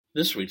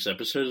This week's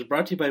episode is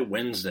brought to you by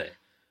Wednesday,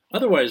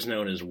 otherwise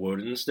known as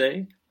Woden's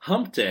Day,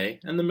 Hump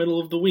Day, and the middle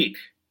of the week.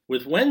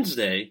 With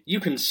Wednesday, you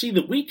can see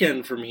the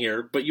weekend from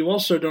here, but you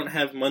also don't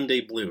have Monday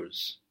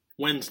blues.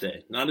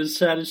 Wednesday, not as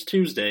sad as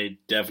Tuesday,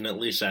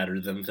 definitely sadder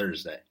than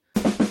Thursday.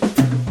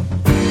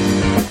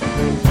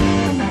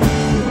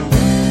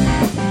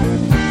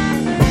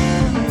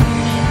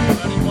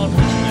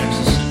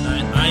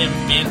 I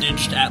am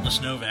bandaged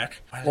Atlas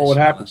Novak. Well, what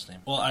happened?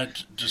 Well,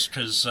 just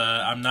because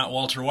I'm not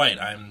Walter White,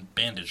 I'm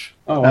bandage.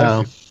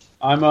 Oh.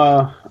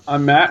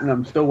 I'm Matt, and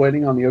I'm still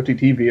waiting on the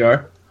OTT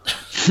VR.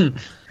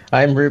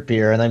 I'm Root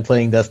Beer, and I'm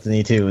playing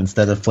Destiny 2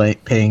 instead of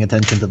paying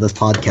attention to this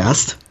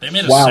podcast. They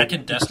made a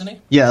second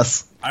Destiny?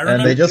 Yes,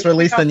 and they just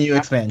released a new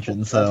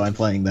expansion, so I'm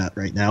playing that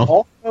right now.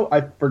 Also,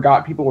 I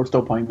forgot people were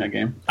still playing that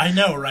game. I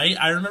know, right?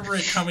 I remember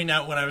it coming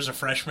out when I was a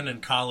freshman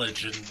in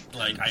college, and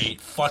I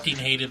fucking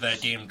hated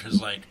that game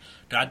because,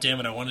 God damn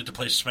it, I wanted to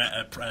play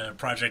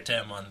Project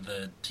M on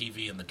the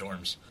TV in the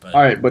dorms. But,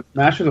 all right, but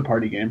Smash is a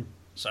party game.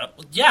 So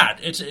yeah,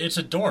 it's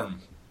a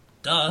dorm.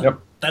 Duh. Yep.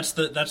 That's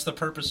the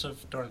purpose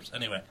of dorms.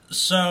 Anyway,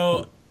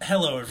 so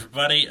hello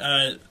everybody.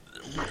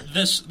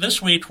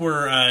 This week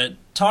we're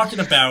talking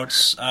about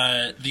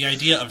the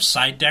idea of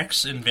side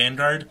decks in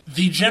Vanguard.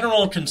 The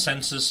general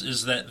consensus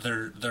is that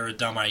they're a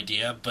dumb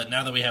idea, but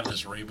now that we have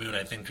this reboot,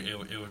 I think it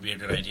would be a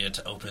good idea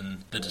to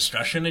open the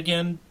discussion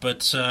again.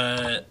 But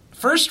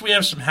first, we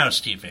have some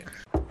housekeeping.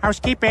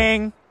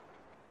 Housekeeping.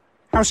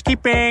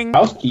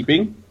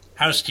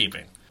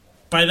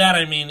 By that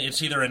I mean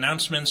it's either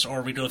announcements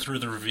or we go through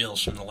the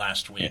reveals from the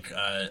last week.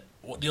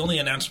 The only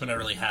announcement I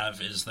really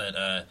have is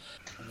that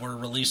we're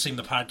releasing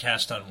the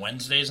podcast on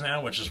Wednesdays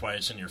now, which is why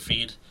it's in your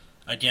feed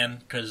again,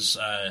 because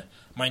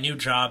my new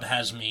job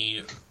has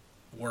me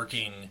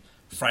working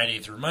Friday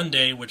through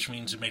Monday, which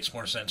means it makes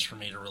more sense for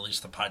me to release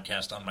the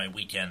podcast on my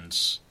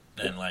weekends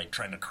than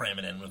trying to cram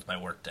it in with my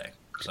workday.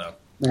 So.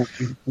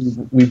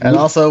 And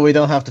also, we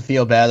don't have to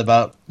feel bad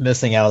about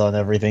missing out on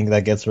everything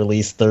that gets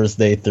released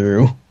Thursday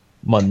through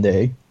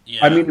Monday.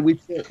 Yeah. I mean,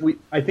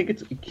 I think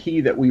it's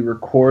key that we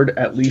record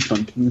at least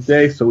on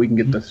Tuesday so we can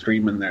get the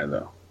stream in there,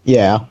 though.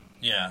 Yeah,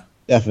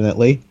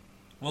 definitely.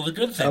 Well, the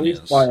good thing at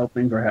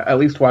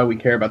least why we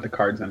care about the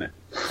cards in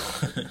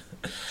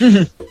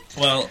it.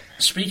 Well,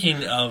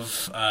 speaking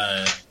of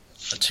a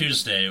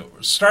Tuesday,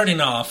 starting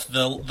off,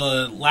 the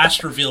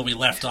last reveal we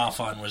left off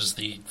on was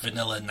the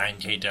vanilla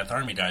 9K Death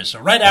Army guys.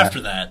 So right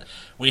after that,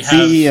 we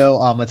have CEO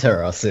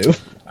Amaterasu.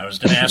 I was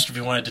going to ask if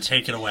you wanted to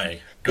take it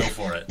away. Go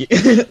for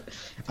it.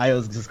 I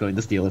was just going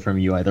to steal it from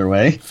you either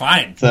way.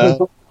 Fine.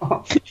 So,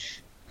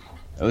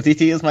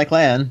 OTT is my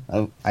clan.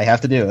 I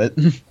have to do it.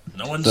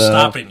 No one's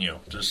stopping you.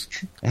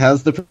 Just it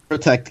has the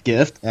Protect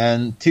gift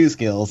and 2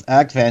 skills.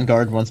 Act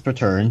Vanguard once per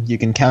turn. You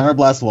can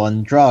counterblast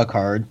 1, draw a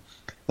card,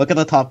 look at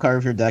the top card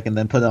of your deck, and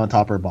then put it on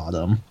top or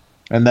bottom.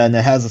 And then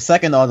it has a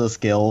second auto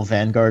skill,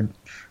 Vanguard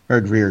or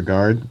Rear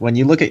Guard. When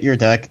you look at your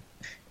deck,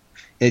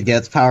 it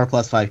gets power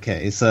plus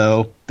 5k.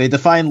 So they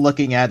define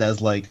looking at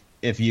as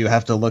if you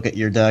have to look at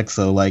your deck,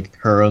 so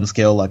her own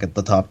skill, look at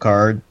the top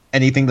card.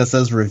 Anything that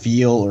says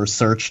reveal or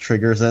search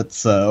triggers it,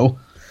 so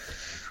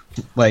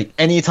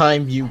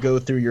anytime you go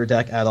through your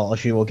deck at all,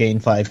 she will gain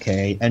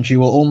 5k, and she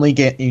will only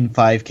gain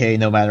 5k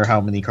no matter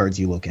how many cards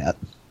you look at.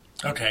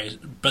 Okay,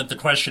 but the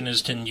question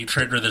is, can you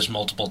trigger this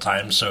multiple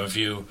times? So if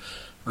you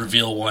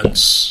reveal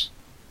once,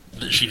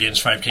 she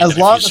gains 5k. As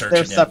long as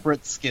they're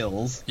separate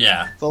skills.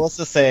 Yeah. So let's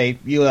just say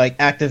you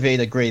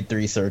activate a grade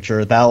 3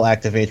 searcher, that'll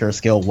activate her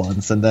skill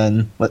once, and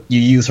then you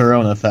use her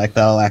own effect,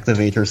 that'll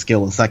activate her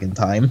skill a second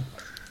time.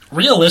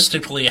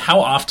 Realistically,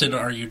 how often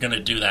are you going to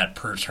do that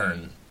per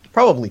turn?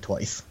 Probably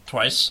twice.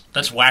 Twice?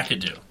 That's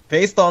wackadoo.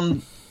 Based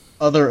on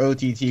other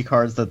OTT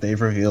cards that they've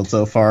revealed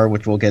so far,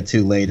 which we'll get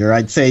to later,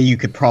 I'd say you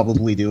could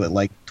probably do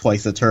it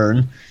twice a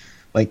turn.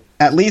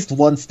 At least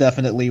once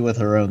definitely with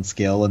her own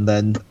skill, and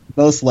then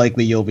most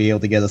likely you'll be able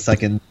to get a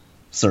second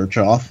search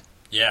off.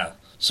 Yeah.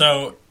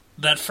 So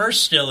that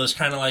first skill is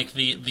kind of like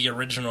the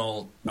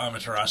original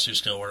Amaterasu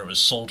skill where it was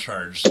soul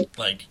charged.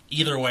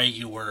 Either way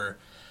you were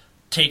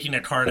taking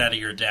a card out of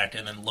your deck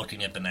and then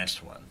looking at the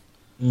next one.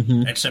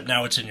 Mm-hmm. Except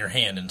now it's in your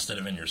hand instead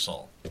of in your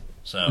soul.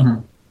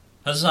 So,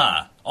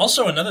 huzzah.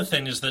 Also, another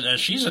thing is that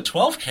she's a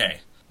 12k,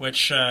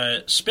 which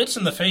spits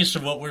in the face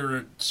of what we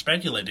were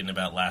speculating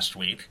about last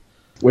week.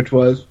 Which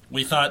was?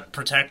 We thought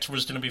Protect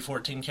was going to be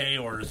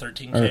 14k or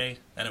 13k,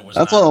 and it was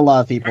That's not. What a lot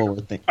of people were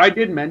thinking. I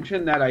did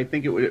mention that I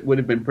think it would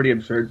have been pretty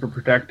absurd for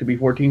Protect to be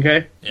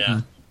 14k.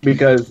 Yeah.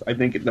 Because I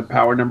think the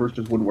power numbers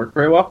just wouldn't work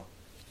very well.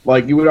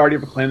 You would already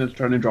have a clan that's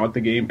trying to draw out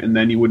the game, and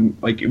then you wouldn't,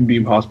 it would be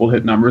impossible to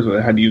hit numbers, or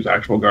they had to use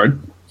actual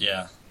guard.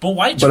 Yeah. But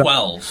why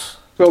 12?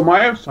 So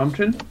my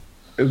assumption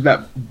is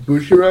that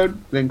Bushiroad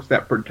thinks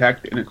that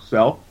Protect in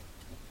itself,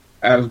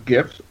 as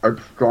gifts, are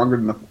stronger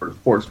than the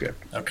Force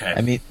gift. Okay.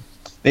 I mean,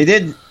 they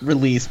did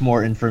release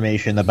more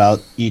information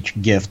about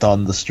each gift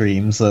on the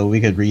stream, so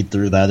we could read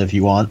through that if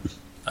you want.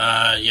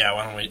 Yeah,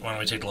 why don't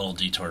we take a little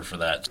detour for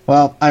that?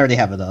 Well, I already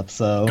have it up,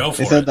 so Go for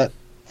they said it. that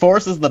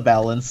Force is the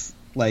balance,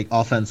 like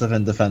offensive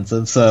and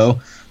defensive.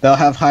 So they'll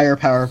have higher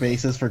power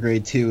bases for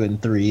grade 2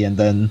 and 3, and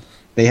then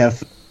they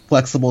have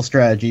flexible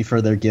strategy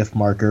for their gift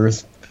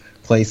markers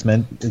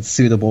placement. It's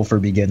suitable for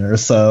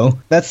beginners. So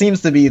that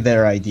seems to be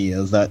their idea,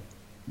 is that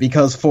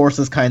because Force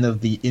is kind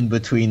of the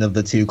in-between of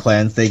the two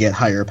clans, they get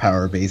higher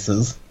power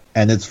bases,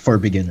 and it's for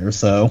beginners,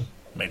 so...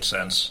 Makes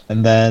sense.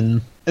 And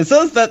then, it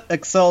says that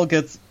Excel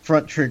gets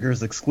front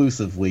triggers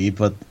exclusively,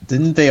 but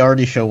didn't they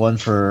already show one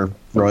for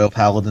Royal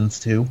Paladins,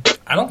 too?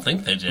 I don't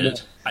think they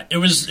did. It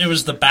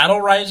was the Battle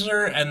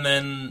Riser, and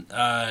then,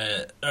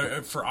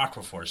 for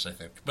Aquaforce, I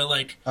think. But,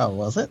 like... Oh,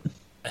 was it?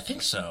 I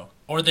think so.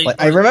 Or they.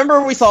 I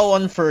remember we saw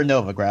one for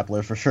Nova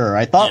Grappler for sure.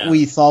 I thought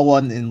we saw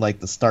one in like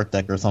the start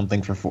deck or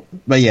something for.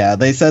 But yeah,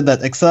 they said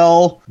that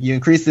Excel, you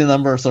increase the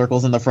number of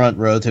circles in the front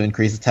row to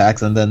increase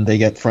attacks, and then they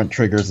get front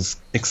triggers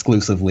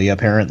exclusively,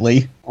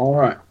 apparently. All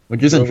right,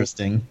 which is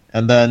interesting.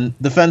 And then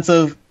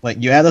defensive, like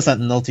you add a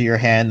Sentinel to your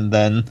hand, and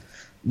then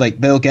like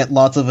they'll get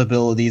lots of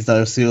abilities that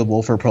are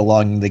suitable for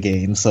prolonging the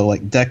game. So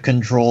like deck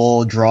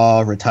control, draw,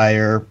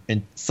 retire,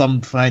 and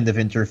some kind of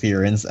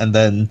interference, and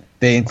then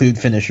they include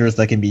finishers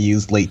that can be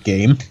used late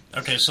game.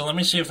 Okay, so let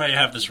me see if I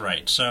have this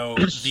right. So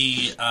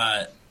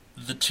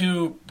the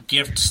two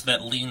gifts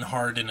that lean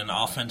hard in an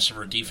offensive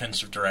or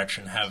defensive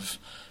direction have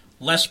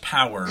less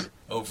power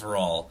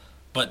overall,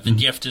 but the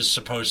gift is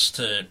supposed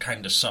to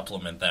kind of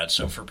supplement that.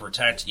 So for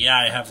Protect,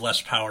 I have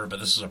less power, but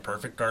this is a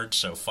perfect guard,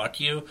 so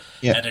fuck you.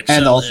 Yeah,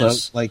 and also,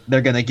 like,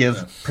 they're going to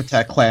give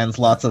Protect clans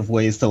lots of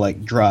ways to,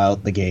 like, draw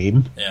out the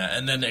game. Yeah,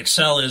 and then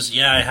Excel is,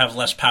 I have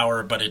less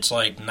power, but it's,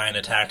 like, 9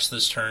 attacks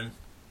this turn.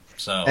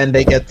 So and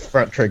they get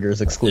front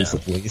triggers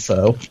exclusively,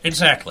 so...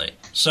 Exactly.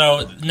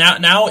 So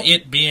now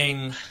it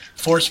being...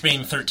 Force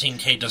being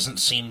 13k doesn't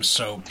seem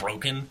so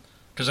broken,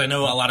 because I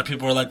know a lot of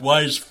people are like,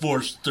 why is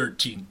Force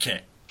 13k?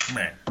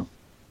 Man.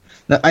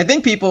 I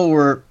think people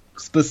were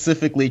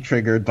specifically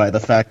triggered by the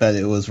fact that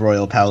it was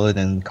Royal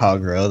Paladin and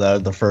Kagro that are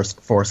the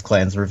first Force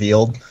clans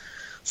revealed.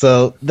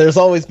 So there's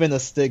always been a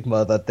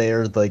stigma that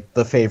they're like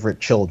the favorite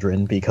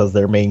children because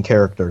they're main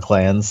character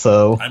clans.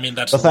 So I mean,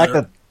 that's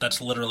that's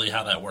literally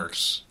how that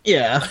works.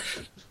 Yeah.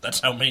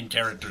 That's how main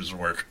characters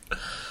work.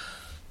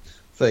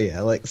 So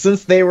yeah, like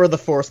since they were the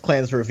Force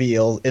clans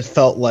revealed, it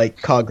felt like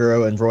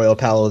Kagro and Royal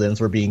Paladins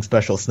were being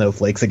special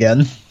snowflakes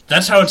again.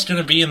 That's how it's going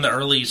to be in the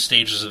early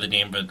stages of the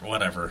game, but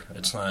whatever.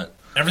 It's not.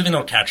 Everything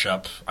will catch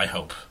up, I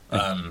hope.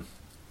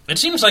 It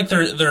seems like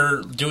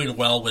they're doing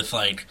well with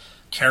like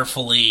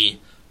carefully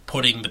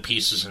putting the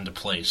pieces into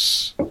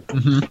place.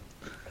 Mm-hmm.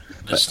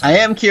 I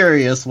am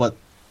curious what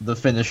the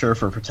finisher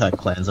for Protect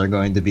clans are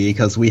going to be,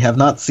 because we have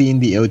not seen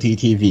the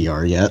OTT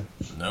VR yet.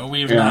 No,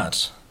 we have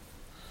not.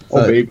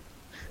 Oh, babe.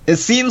 It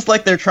seems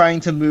like they're trying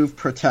to move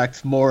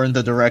Protect more in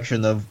the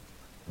direction of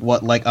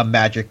what like a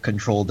Magic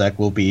control deck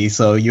will be,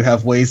 so you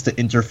have ways to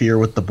interfere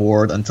with the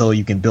board until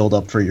you can build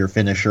up for your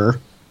finisher.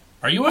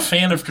 Are you a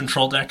fan of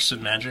control decks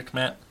in Magic,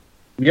 Matt?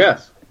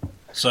 Yes.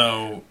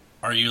 So,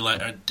 are you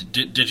like?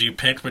 Did you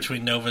pick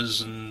between Novas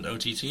and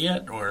OTT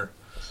yet, or?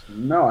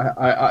 No,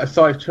 I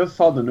just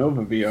saw the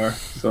Nova VR,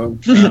 so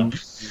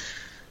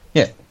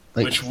yeah,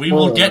 like, which we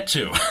will get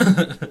to.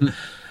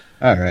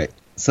 All right.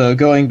 So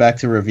going back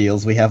to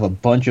reveals, we have a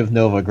bunch of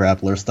Nova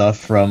Grappler stuff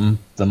from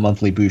the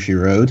monthly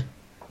Bushiroad.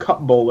 Cup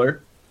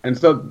Bowler. And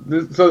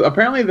so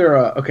apparently they're,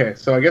 okay,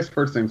 so I guess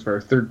first things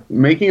first, they're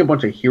making a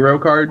bunch of hero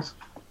cards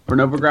for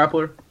Nova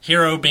Grappler.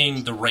 Hero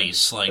being the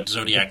race, like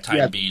Zodiac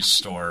Time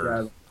Beast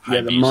or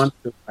the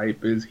monster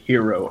type is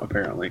hero,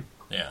 apparently.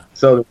 Yeah.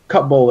 So the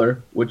Cup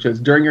Bowler, which is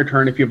during your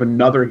turn, if you have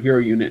another hero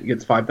unit, it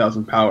gets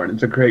 5,000 power, and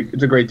it's a grade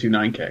 2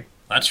 9k.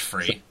 That's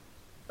free.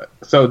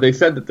 So they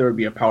said that there would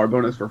be a power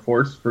bonus for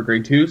Force for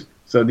grade 2s,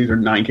 so these are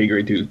 9k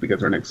grade 2s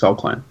because they're an Excel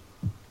clan.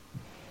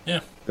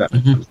 Yeah. So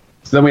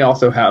then we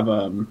also have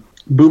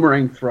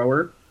Boomerang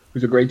Thrower,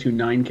 who's a grade 2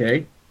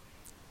 9k.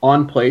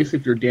 On place,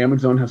 if your damage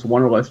zone has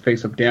 1 or less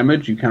face-up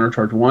damage, you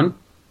countercharge 1.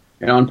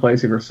 And on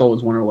place, if your soul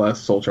is 1 or less,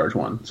 soul charge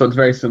 1. So it's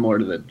very similar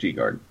to that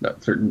G-Guard,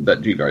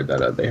 that G-Guard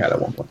that they had at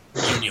one point.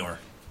 Junior.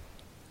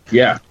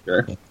 Yeah,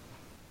 sure.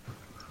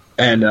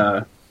 And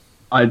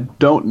I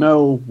don't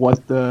know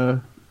what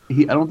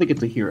I don't think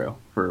it's a hero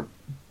for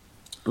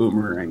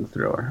Boomerang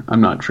Thrower.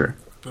 I'm not sure.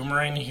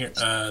 Boomerang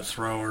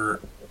Thrower,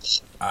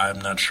 I'm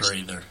not sure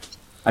either.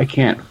 I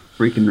can't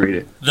freaking read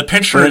it. The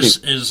picture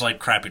is like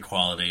crappy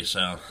quality,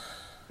 so...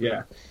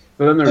 Yeah.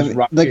 So then there's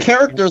the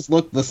characters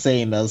look the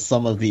same as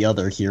some of the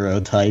other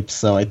hero types,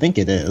 so I think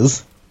it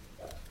is.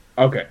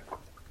 Okay.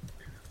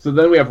 So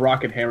then we have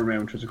Rocket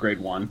Hammerman, which is a grade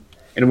 1.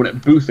 And when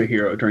it boosts a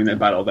hero during that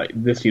battle,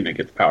 this unit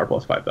gets power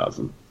plus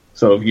 5,000.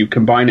 So if you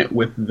combine it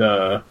with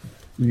the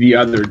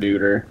other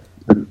duder,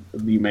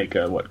 you make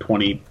a,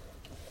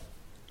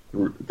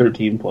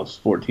 13 plus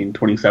 14,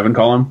 27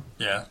 column?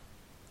 Yeah.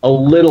 A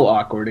little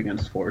awkward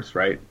against Force,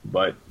 right?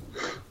 But...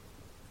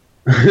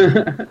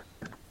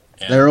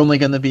 They're only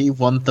going to be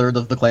 1/3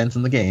 of the clans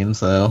in the game,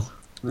 so...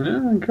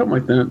 Something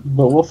like that.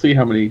 But we'll see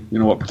how many,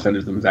 what percentage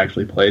of them is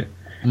actually played.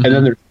 Mm-hmm. And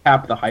then there's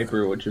Tap the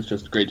Hyper, which is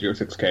just grade 0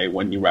 6k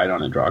when you ride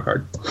on and draw a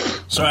card.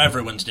 So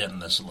everyone's getting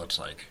this, it looks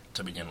like,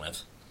 to begin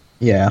with.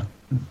 Yeah.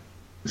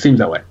 Seems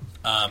that way.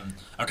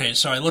 Okay,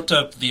 so I looked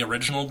up the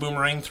original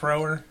boomerang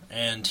thrower,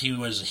 and he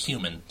was a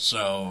human,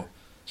 so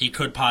he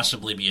could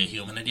possibly be a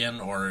human again,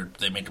 or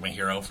they make him a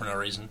hero for no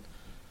reason.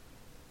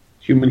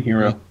 Human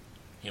hero.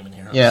 Human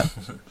hero. Yeah.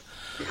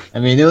 I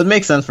mean, it would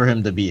make sense for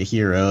him to be a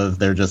hero if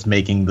they're just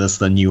making this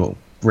the new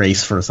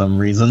race for some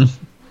reason.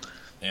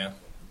 Yeah,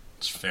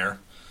 it's fair.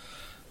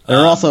 There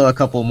are also a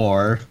couple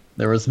more.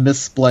 There was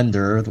Miss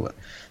Splendor.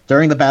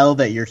 During the battle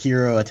that your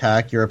hero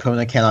attacked, your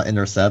opponent cannot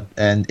intercept,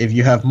 and if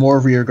you have more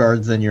rear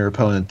guards than your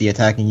opponent, the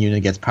attacking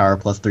unit gets power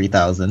plus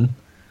 3,000.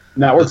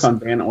 And that works on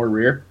van or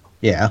rear.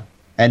 Yeah,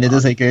 and it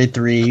is a grade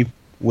 3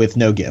 with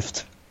no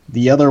gift.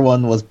 The other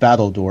one was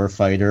Battledore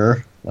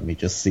Fighter. Let me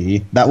just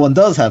see. That one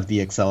does have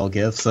the Excel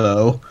gift,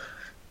 so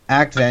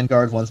act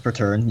Vanguard once per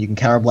turn. You can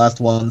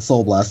Counterblast 1,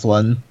 Soul Blast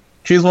 1.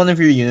 Choose one of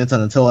your units,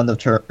 and until end of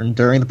turn,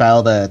 during the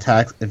battle that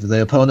attacks, if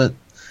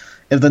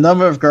the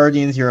number of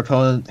guardians your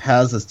opponent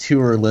has is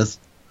 2 or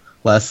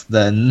less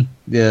than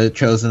the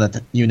chosen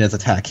unit's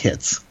attack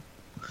hits.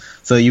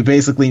 So you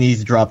basically need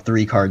to drop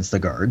 3 cards to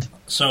guard.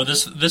 So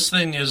this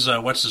thing is,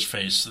 what's his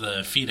face?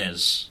 The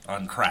Fides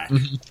on crack.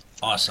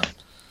 Awesome.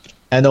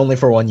 And only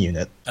for 1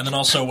 unit. And then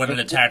also when it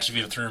attacks, if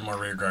you have 3 or more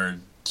rear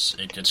guards,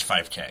 it gets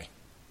 5k.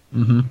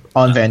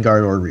 On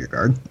Vanguard or rear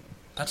guard.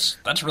 That's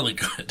really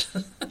good.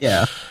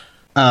 Yeah.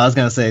 I was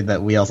going to say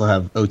that we also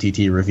have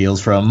OTT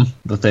reveals from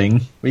the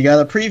thing. We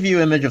got a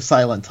preview image of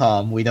Silent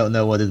Tom. We don't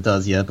know what it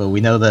does yet, but we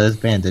know that it's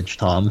Bandage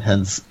Tom,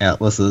 hence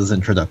Atlas's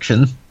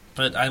introduction.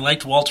 But I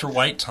liked Walter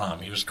White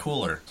Tom. He was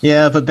cooler.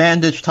 Yeah, but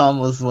Bandage Tom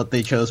was what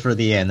they chose for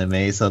the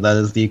anime, so that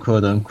is the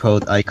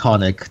quote-unquote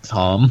iconic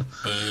Tom.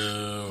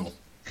 Boo.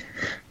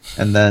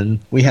 And then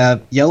we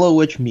have Yellow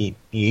Witch Meet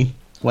Me.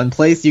 When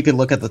placed, you can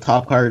look at the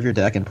top card of your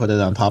deck and put it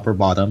on top or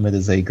bottom. It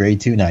is a grade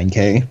 2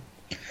 9k.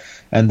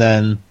 And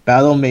then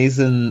Battle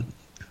Mason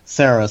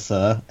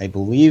Sarasa, I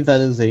believe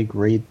that is a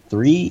grade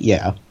 3?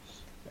 Yeah.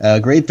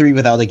 Grade 3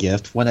 without a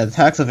gift. When it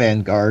attacks a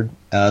Vanguard,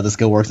 the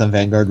skill works on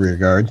Vanguard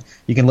Rearguard.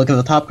 You can look at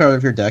the top card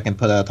of your deck and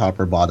put it on top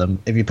or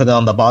bottom. If you put it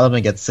on the bottom,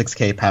 it gets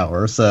 6k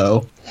power,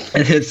 so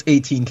it hits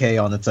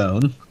 18k on its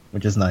own,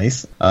 which is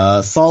nice.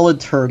 Solid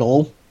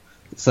Turtle.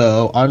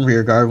 So on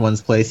Rearguard,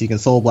 once placed, you can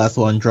Soul Blast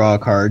 1, draw a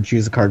card,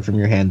 choose a card from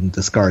your hand, and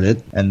discard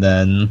it. And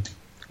then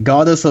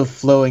Goddess of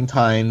Flowing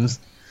Times,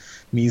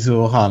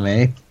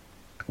 Mizuhame.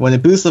 When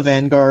it boosts the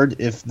Vanguard,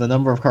 if the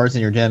number of cards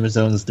in your damage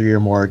zone is 3 or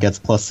more, it gets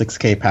plus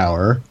 6k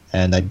power,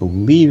 and I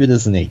believe it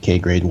is an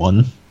 8k grade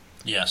 1.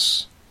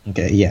 Yes.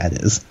 Okay, yeah, it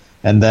is.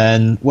 And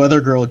then Weather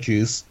Girl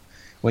Juice.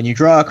 When you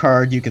draw a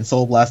card, you can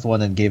Soul Blast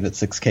 1 and give it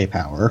 6k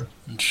power.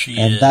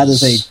 And that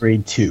is a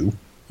grade 2.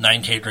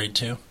 9k grade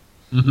 2?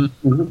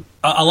 Mm-hmm.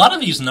 A lot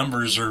of these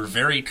numbers are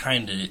very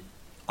kind of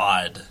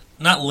odd.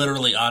 Not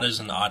literally odd as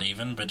in odd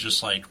even, but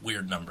just like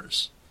weird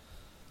numbers.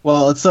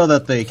 Well, it's so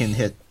that they can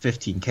hit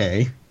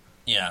 15k.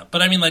 Yeah,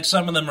 but I mean, like,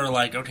 some of them are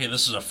like, okay,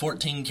 this is a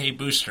 14k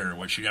booster,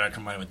 which you gotta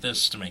combine with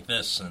this to make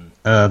this, and...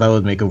 that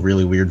would make a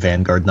really weird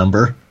Vanguard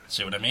number.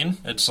 See what I mean?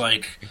 It's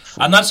like...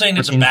 I'm not saying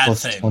it's a bad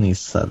thing.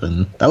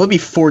 27. That would be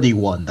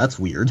 41. That's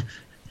weird.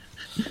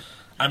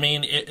 I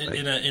mean,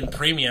 in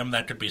premium,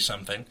 that could be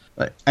something.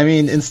 I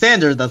mean, in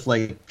standard, that's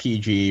like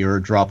PG or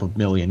drop a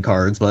million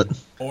cards, but...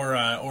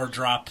 Or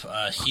drop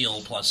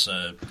heal plus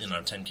a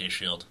 10k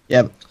shield.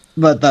 Yeah,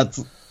 but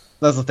that's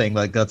the thing,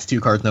 like, that's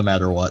 2 cards no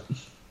matter what.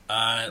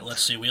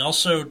 Let's see, we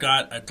also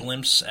got a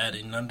glimpse at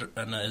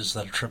is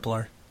that a triple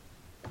R?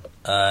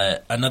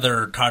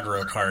 Another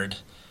Kagero card.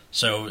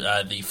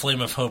 So, the Flame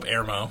of Hope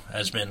Ermo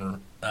has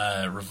been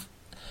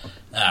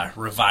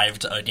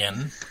revived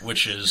again,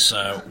 which is,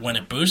 when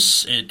it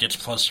boosts, it gets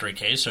plus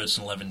 3k, so it's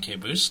an 11k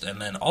boost,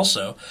 and then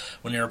also,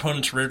 when your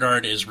opponent's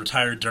rearguard is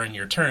retired during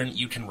your turn,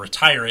 you can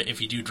retire it if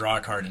you do draw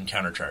a card and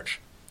countercharge.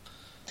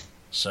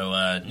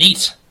 So,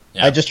 neat!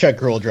 Yeah. I just checked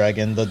Girl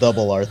Dragon. The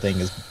double R thing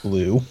is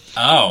blue.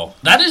 Oh,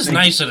 that is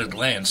nice at a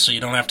glance, so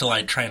you don't have to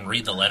like try and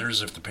read the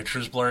letters if the picture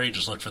is blurry.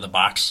 Just look for the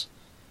box.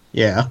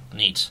 Yeah.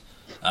 Neat.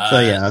 So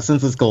yeah,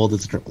 since it's gold,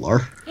 it's triple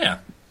R. Yeah.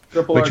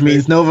 Which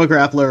means Nova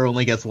Grappler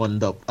only gets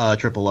 1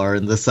 triple R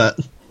in this set.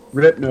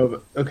 Rip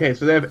Nova. Okay,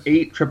 so they have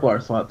 8 triple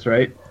R slots,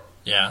 right?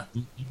 Yeah.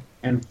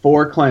 And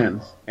 4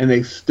 clans, and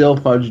they still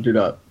fudged it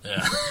up.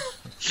 Yeah.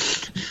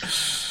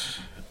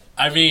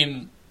 I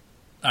mean...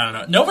 I don't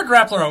know. Nova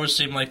Grappler always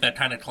seemed like that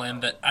kind of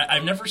clan that...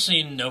 I've never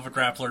seen Nova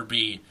Grappler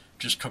be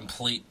just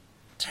complete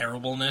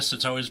terribleness.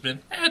 It's always been,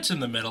 it's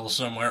in the middle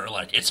somewhere, or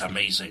like, it's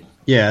amazing.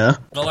 Yeah.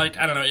 But like,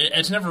 I don't know,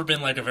 it's never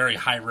been like a very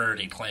high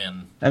rarity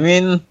clan. I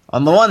mean,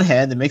 on the one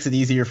hand, it makes it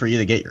easier for you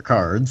to get your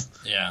cards.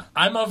 Yeah.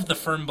 I'm of the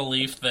firm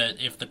belief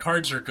that if the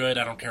cards are good,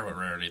 I don't care what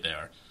rarity they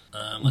are.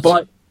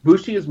 But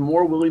Bushi is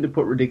more willing to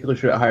put ridiculous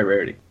shit at high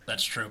rarity.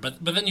 That's true.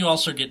 But then you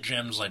also get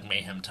gems like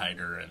Mayhem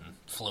Tiger and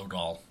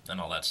Flowdoll and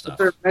all that stuff.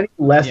 But there are many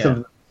less of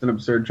them than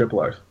absurd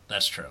triple Rs.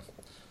 That's true.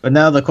 But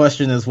now the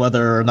question is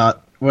whether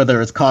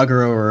it's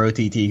Kagero or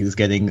OTT who's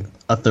getting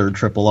a third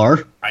triple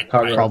R.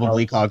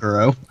 Probably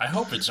Kagero. I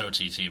hope it's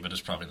OTT, but it's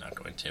probably not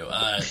going to.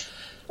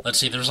 Let's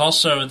see. There's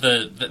also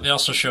they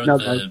also showed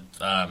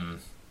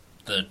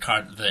the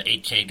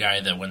 8K guy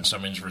that when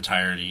someone's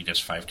retired he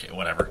gets 5K,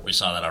 whatever. We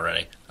saw that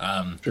already.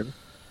 Sure.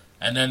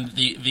 And then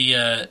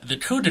the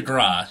coup de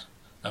grace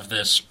of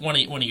this. One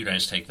of you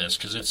guys take this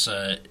because it's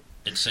a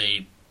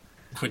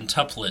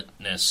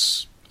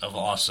quintupletness of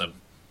awesome,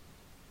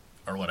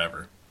 or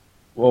whatever.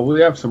 Well,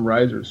 we have some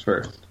risers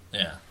first.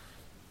 Yeah.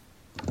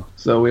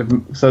 So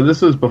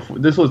this was before.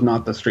 This was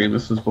not the stream.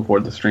 This was before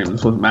the stream.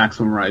 This was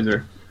maximum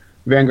riser.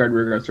 Vanguard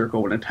Rearguard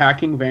Circle. When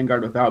attacking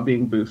Vanguard without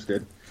being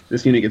boosted,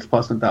 this unit gets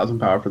plus 1,000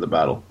 power for the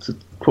battle. It's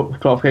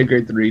 12k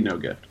grade 3, no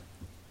gift.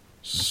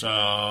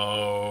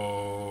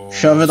 So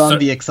Shove it on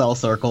the Excel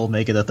circle,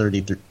 make it a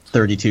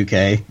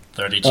 32k.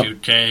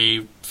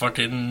 32k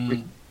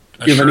fucking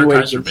Give Assure anyway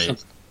Kaiser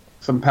bait.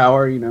 some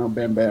power,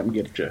 bam bam,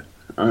 get you.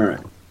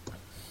 Alright.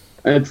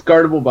 And it's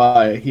guardable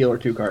by a heal or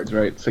 2 cards,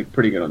 right? It's like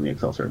pretty good on the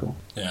Excel circle.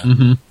 Yeah.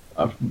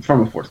 Mm-hmm.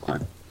 From a Force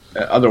Clan.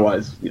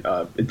 Otherwise,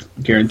 it's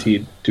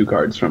guaranteed 2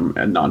 cards from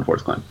a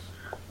non-Force Clan.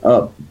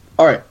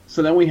 Alright,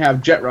 so then we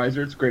have Jet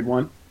Riser, it's grade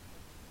 1.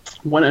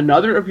 When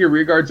another of your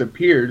rearguards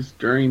appears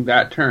during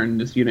that turn,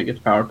 this unit gets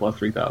power plus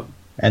 3,000.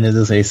 And it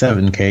is a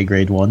 7k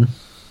grade 1.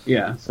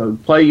 Yeah, so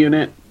play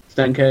unit, it's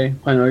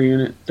 10k, play another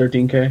unit,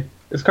 13k.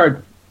 This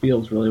card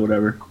feels really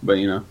whatever, but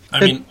I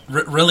mean,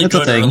 really it's a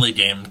good thing. early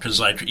game because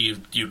like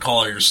you call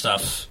all your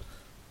stuff,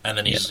 and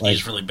then he's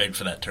really big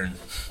for that turn.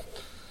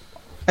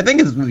 I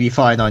think it would be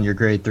fine on your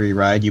grade 3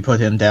 ride. You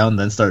put him down,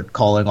 then start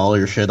calling all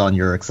your shit on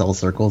your Excel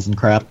circles and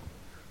crap.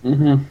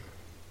 Mm-hmm.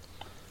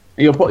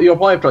 You'll probably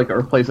have to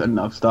replace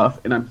enough stuff,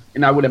 and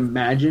I would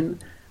imagine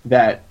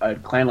that a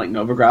clan like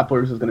Nova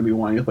Grapplers is going to be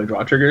wanting to play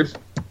draw triggers.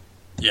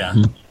 Yeah.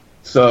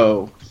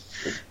 So,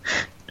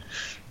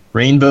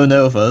 Rainbow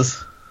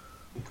Novas.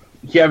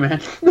 yeah,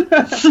 man.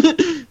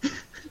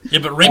 Yeah,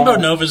 but Rainbow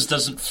Novas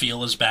doesn't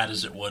feel as bad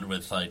as it would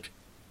with like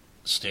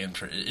stand.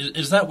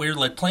 Is that weird?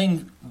 Like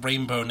playing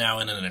Rainbow now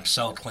in an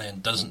Excel clan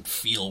doesn't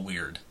feel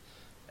weird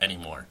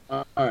anymore.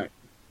 All right.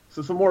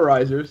 So some more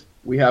risers.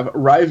 We have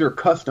Riser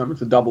Custom.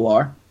 It's a double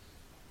R.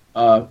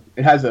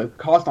 It has a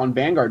cost on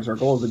Vanguard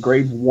Circle. It's a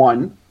grade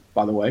 1,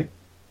 by the way. It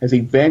has a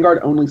Vanguard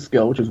only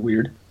skill, which is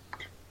weird.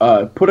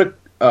 You put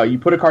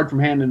a card from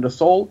hand into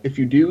Soul. If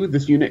you do,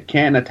 this unit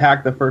can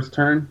attack the first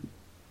turn.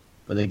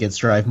 But it gets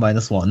drive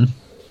 -1.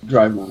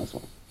 Drive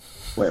 -1.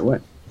 Wait,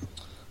 what?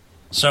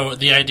 So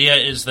the idea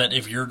is that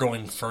if you're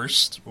going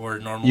first, or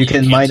normally You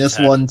can can't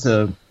 -1 attack-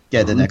 to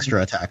get an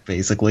extra attack,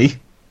 basically.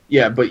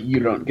 Yeah, but you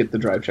don't get the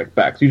drive check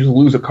back. So you just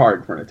lose a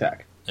card for an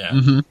attack. Yeah.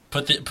 Mm-hmm.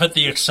 Put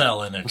the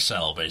Excel in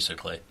Excel,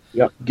 basically.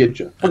 Yep, get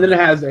you. And then it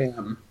has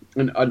an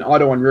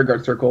auto on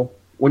Rearguard Circle.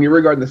 When you're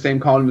rearguarding the same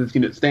column this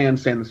unit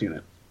stands, stand this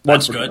unit.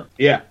 That's Once per good. turn.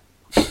 Yeah.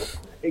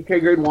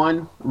 8k grade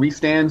 1,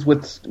 restands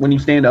when you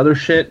stand other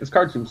shit. This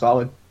card seems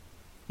solid.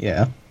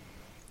 Yeah.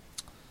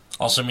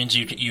 Also means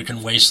you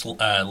can waste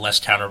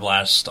less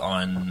counterblast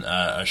on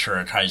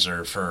Assura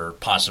Kaiser for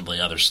possibly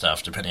other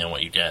stuff, depending on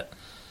what you get.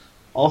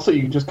 Also,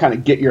 you can just kind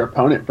of get your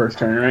opponent first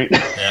turn, right?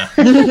 Yeah.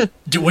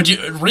 Would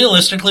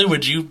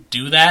you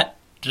do that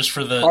just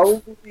for the?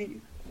 Probably,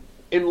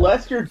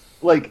 unless you're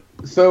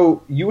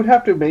so you would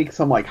have to make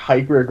some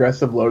hyper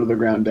aggressive low to the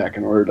ground deck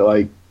in order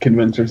to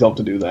convince yourself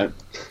to do that.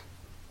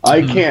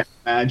 I can't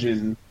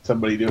imagine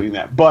somebody doing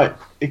that, but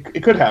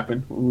it could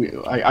happen.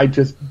 I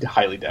just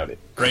highly doubt it.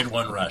 Grade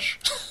 1 rush.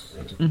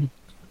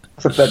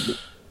 Except that,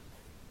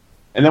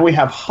 and then we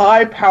have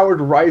high powered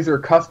riser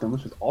custom,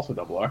 which is also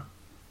double R.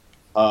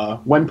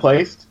 When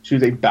placed,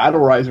 choose a battle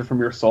riser from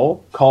your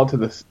soul, call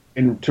it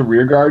to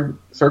rearguard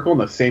circle in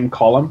the same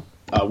column.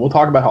 We'll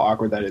talk about how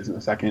awkward that is in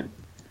a second.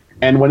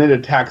 And when it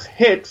attacks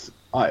hits,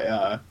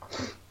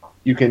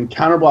 you can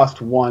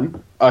counterblast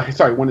 1.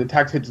 When it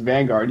attacks hits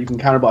Vanguard, you can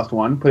counterblast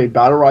 1, put a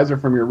battle riser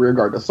from your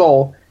rearguard to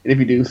soul, and if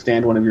you do,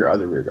 stand one of your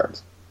other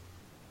rearguards.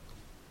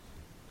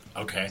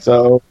 Okay.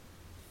 So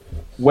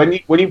when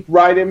you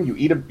ride him,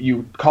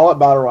 you call it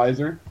battle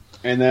riser.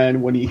 And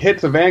then when he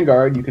hits a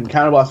Vanguard, you can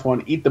counterblast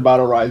 1, eat the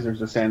Battle Risers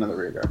to stand on the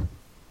rearguard.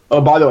 Oh,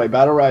 by the way,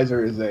 Battle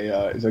Riser is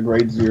a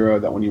grade 0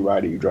 that when you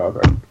ride it, you draw a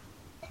card.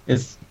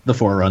 It's the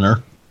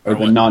Forerunner. Or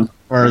the non...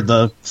 Or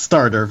the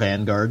starter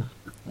Vanguard.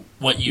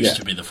 What used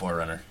to be the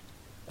Forerunner.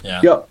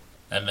 Yeah. Yep.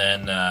 And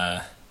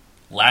then,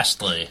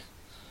 lastly,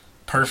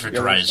 Perfect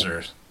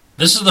Riser.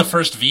 This is the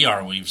first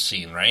VR we've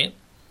seen, right?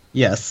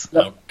 Yes.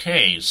 Yep.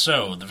 Okay,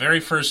 so the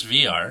very first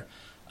VR...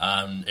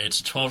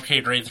 it's a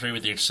 12k grade 3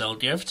 with the Excel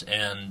gift,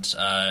 and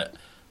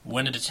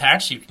when it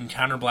attacks, you can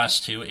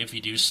counterblast 2. If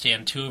you do,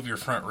 stand 2 of your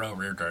front row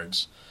rear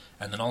guards.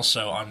 And then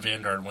also on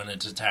Vanguard, when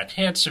its attack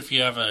hits, if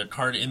you have a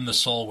card in the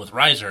soul with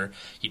Riser,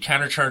 you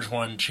countercharge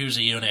 1, choose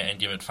a unit, and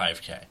give it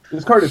 5k.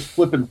 This card is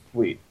flippin'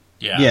 sweet.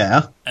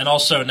 Yeah. And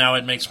also, now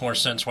it makes more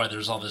sense why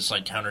there's all this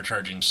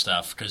countercharging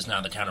stuff, because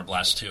now the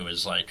counterblast 2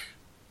 is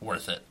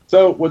worth it.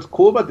 So what's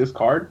cool about this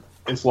card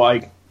is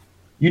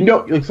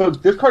so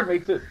this card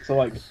makes it so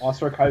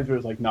Assura Kaiser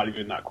is not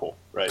even that cool,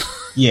 right?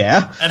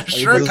 Yeah. And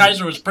Assura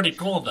Kaiser was pretty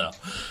cool, though.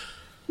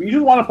 You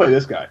just want to play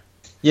this guy.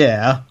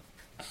 Yeah.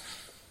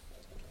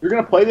 You're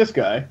going to play this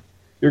guy.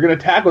 You're going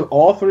to attack with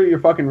all 3 of your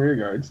fucking rear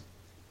guards,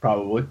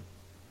 probably.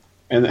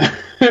 and then,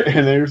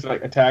 and there's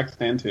like attack,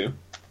 stand 2.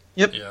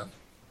 Yep. Yeah.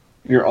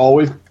 You're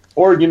always,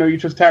 or you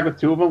just attack with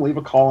 2 of them, leave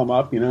a column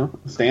up,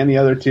 stand the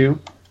other 2,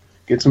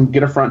 get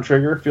a front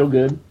trigger, feel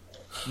good.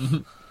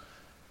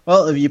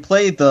 Well, if you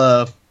play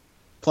the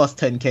plus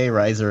 10k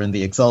riser in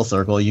the Excel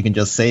circle, you can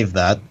just save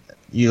that.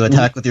 You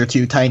attack with your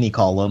 2 tiny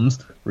columns,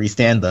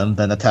 restand them,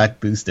 then attack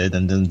boosted,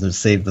 and then just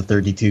save the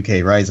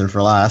 32k riser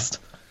for last.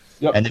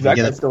 Yep, And if that you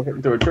get guy's still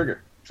hitting through a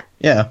trigger.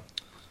 Yeah.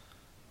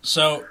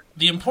 So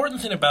the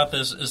important thing about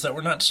this is that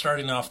we're not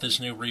starting off this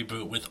new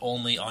reboot with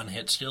only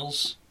on-hit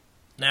skills.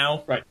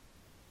 Now, Right.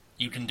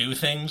 You can do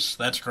things.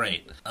 That's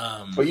great.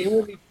 But you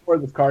will need 4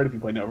 of this card if you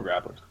play Nova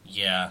Grapplers.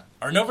 Yeah.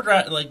 Are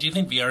do you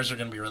think VRs are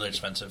going to be really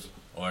expensive?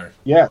 Or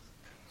Yeah,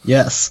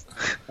 Yes.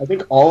 I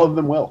think all of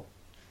them will.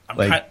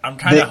 I'm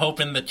kind of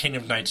hoping that King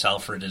of Knights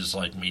Alfred is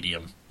like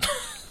medium.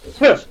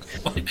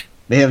 Like,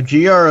 They have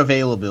GR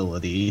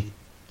availability.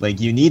 Like,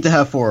 you need to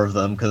have 4 of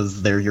them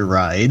because they're your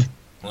ride.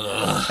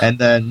 ugh. And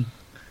then,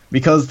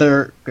 because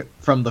they're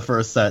from the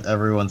first set,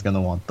 everyone's going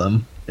to want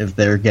them if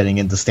they're getting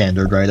into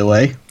standard right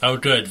away. Oh,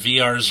 good.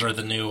 VRs are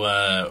the new,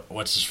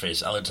 what's his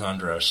face?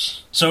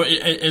 Alexandros. So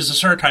is the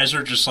Sir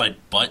Kaiser just like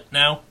butt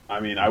now? I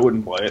mean, I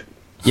wouldn't play it.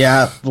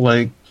 Yeah,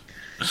 like,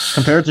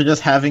 compared to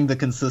just having the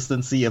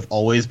consistency of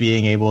always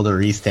being able to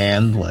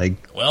restand,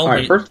 like, Well,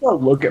 Alright, first of all,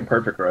 look at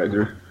Perfect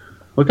Riser.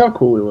 Look how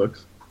cool he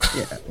looks.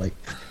 yeah, like,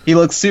 he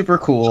looks super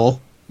cool.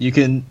 You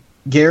can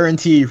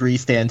guarantee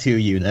restand 2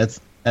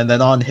 units, and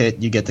then on hit,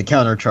 you get to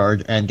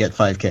countercharge and get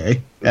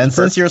 5k. And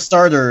since your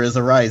starter is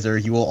a riser,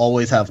 you will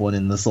always have one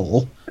in the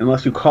soul.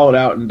 Unless you call it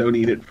out and don't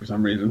eat it for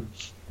some reason.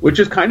 Which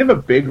is kind of a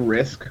big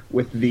risk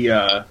with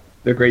the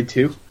grade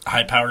 2.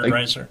 high-powered like-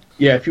 riser.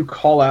 Yeah, if you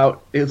call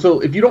out...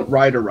 So if you don't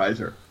ride a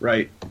riser,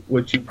 right,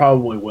 which you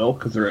probably will,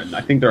 because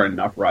I think there are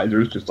enough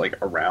risers just, like,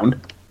 around.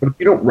 But if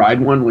you don't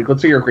ride one, like,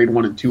 let's say your grade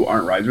 1 and 2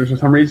 aren't risers for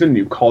some reason, and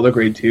you call the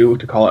grade 2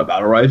 to call out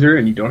Battle Riser,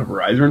 and you don't have a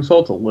riser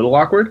installed, it's a little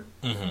awkward.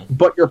 Mm-hmm.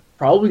 But you're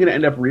probably going to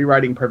end up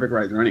rewriting Perfect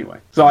Riser anyway.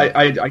 So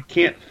I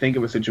can't think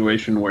of a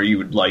situation where you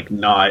would, like,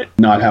 not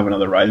have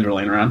another riser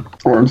laying around,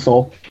 or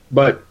install.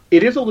 But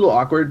it is a little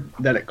awkward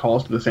that it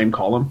calls to the same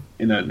column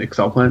in an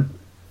Excel plan.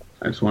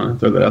 I just want to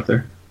throw that out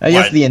there. I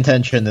guess Why- the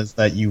intention is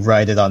that you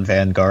ride it on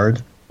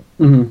Vanguard.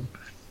 Mm-hmm.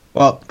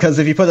 Well, because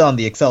if you put it on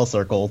the Excel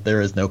circle,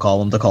 there is no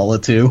column to call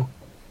it to.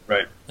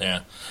 Right.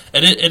 Yeah.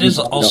 It is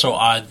also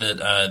odd that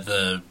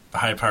the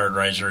high-powered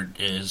riser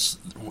is,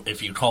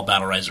 if you call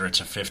Battle Riser,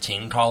 it's a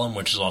 15 column,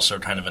 which is also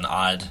kind of an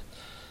odd...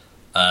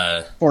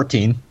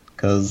 14,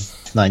 because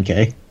it's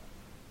 9k.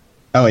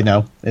 Oh, wait,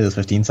 no. It is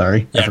 15,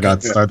 sorry. Yeah, I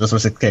forgot yeah. Stardust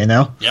was 6k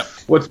now. Yep.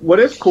 What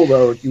is cool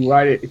though, if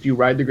you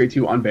ride the grade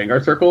 2 on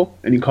Vanguard Circle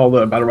and you call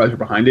the Battle Riser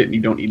behind it and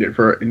you don't eat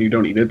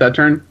it that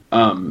turn,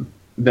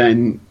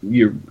 then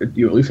you at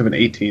least have an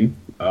 18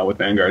 with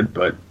Vanguard,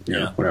 but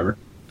Yeah. whatever.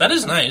 That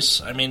is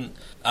nice. I mean,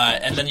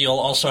 and then you'll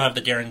also have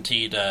the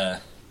guaranteed...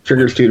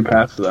 Triggers 2 to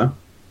pass though.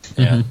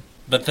 Yeah.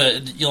 But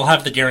you'll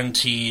have the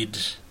guaranteed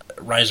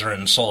riser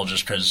and soul,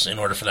 just because in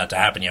order for that to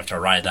happen, you have to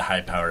ride the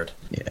high-powered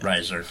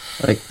riser.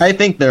 Like, I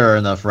think there are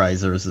enough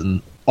risers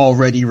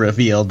already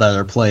revealed that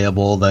are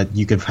playable that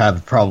you could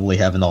probably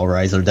have an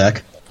all-riser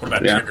deck. What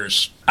about Yeah.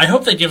 triggers? I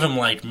hope they give him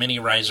like mini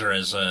riser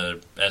as a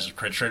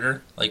crit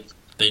trigger, like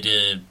they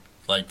did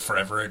like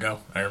forever ago.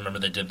 I remember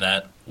they did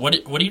that. What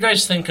do you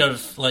guys think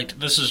of, like,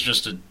 this is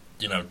just a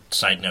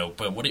side note,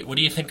 but what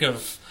do you think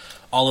of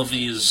all of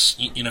these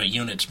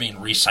units being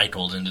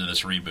recycled into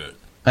this reboot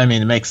I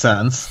mean, it makes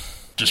sense.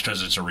 just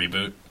because it's a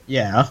reboot?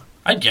 Yeah.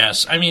 I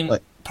guess. I mean,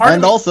 Like, part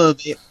and of also,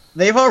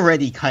 they've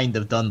already kind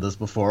of done this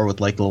before with,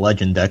 like, the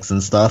Legend decks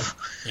and stuff,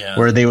 Yeah.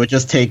 where they would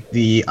just take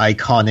the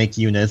iconic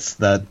units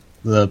that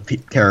the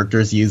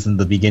characters use in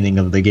the beginning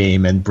of the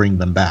game and bring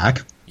them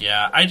back.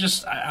 Yeah, I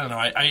don't know.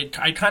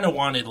 I kind of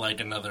wanted like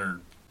another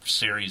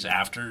series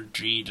after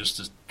G just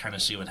to kind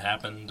of see what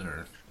happened.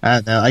 Or I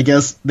don't know, I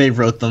guess they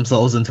wrote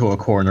themselves into a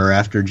corner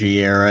after G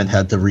era and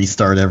had to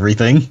restart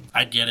everything.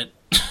 I get it.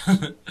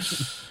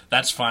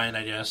 That's fine,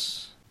 I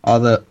guess.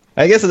 Although,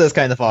 I guess it is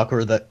kind of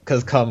awkward that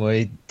because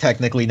Kamui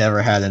technically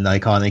never had an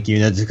iconic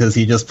unit because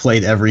he just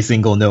played every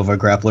single Nova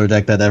Grappler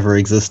deck that ever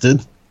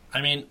existed.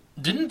 I mean,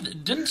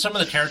 didn't some of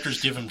the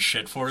characters give him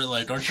shit for it?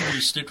 Like, don't you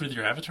really stick with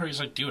your avatar? He's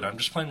like, dude, I'm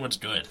just playing what's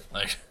good.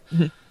 Like,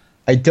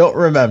 I don't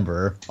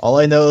remember. All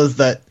I know is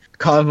that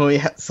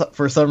Kamui,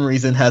 for some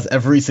reason, has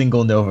every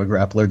single Nova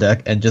Grappler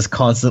deck and just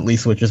constantly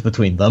switches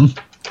between them.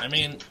 I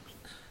mean,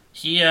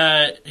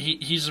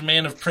 he's a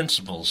man of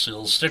principles.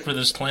 He'll stick with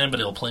his clan, but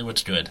he'll play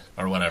what's good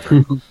or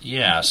whatever.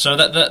 Yeah. So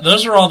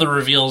those are all the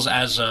reveals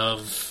as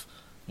of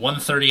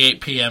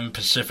 1:38 p.m.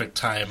 Pacific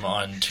time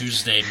on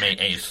Tuesday, May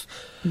 8th.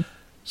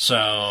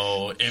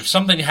 So if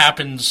something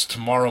happens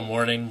tomorrow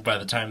morning by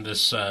the time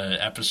this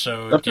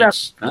episode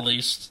gets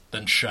released,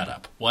 then shut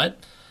up. What?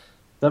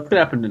 Stuff could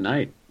happen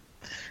tonight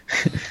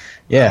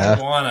Yeah. I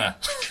don't wanna.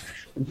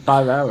 in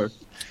 5 hours.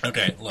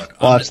 Okay, look.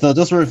 Watch, they'll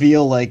just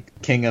reveal,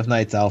 like, King of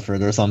Knights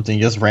Alfred or something,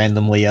 just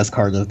randomly as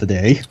card of the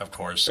day. Of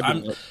course.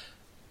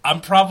 I'm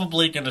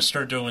probably going to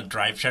start doing what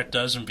Drive Check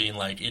does and being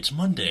like, it's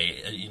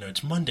Monday,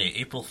 it's Monday,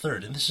 April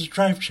 3rd, and this is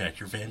Drive Check,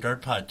 your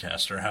Vanguard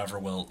podcast, or however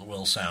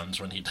Will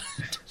sounds when he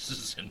does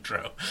his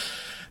intro.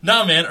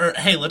 No, man, or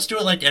hey, let's do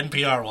it like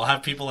NPR. We'll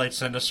have people like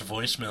send us a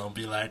voicemail and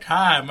be like,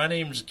 hi, my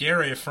name's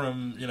Gary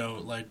from,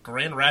 like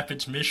Grand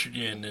Rapids,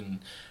 Michigan, and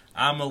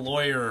I'm a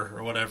lawyer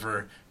or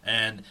whatever.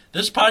 And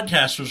this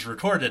podcast was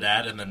recorded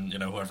at, and then,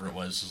 whoever it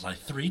was like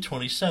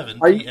 3:27 p.m.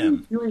 Are you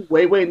doing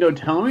Wait, Don't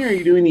Tell Me, or are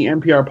you doing the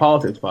NPR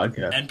Politics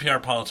podcast?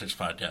 NPR Politics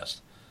podcast.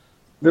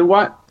 Then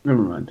what?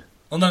 Never mind.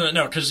 Well,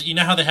 no, because you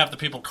know how they have the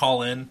people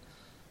call in,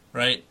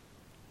 right?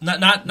 Not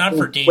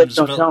for games, Wait,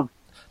 don't tell me.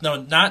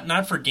 No,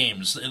 not for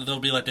games. There'll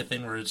be like a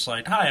thing where it's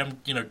like, "Hi,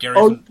 I'm Gary."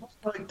 Oh,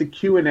 like the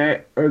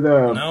Q&A or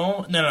the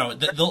No.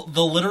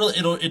 They'll literally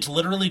it's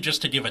literally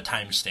just to give a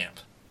timestamp.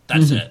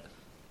 That's it.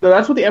 So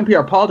that's what the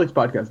NPR Politics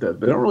podcast does.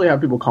 They don't really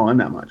have people call in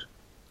that much.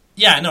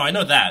 Yeah, no, I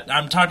know that.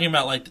 I'm talking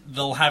about like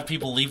they'll have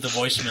people leave the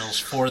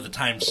voicemails for the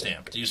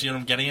timestamp. Do you see what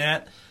I'm getting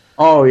at?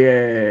 Oh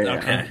yeah.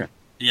 Okay.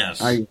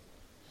 Yes.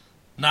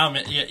 No,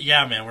 man.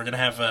 Yeah, man. We're gonna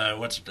have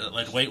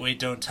Wait,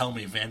 Don't Tell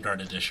Me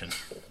Vanguard edition.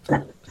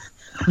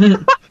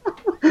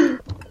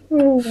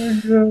 Oh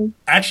my god.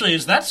 Actually,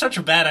 is that such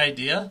a bad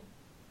idea?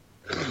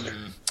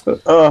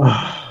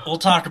 We'll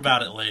talk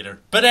about it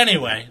later. But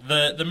anyway,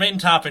 the main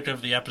topic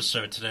of the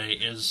episode today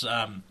is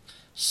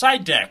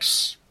side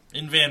decks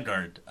in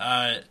Vanguard.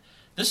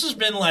 This has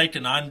been like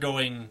an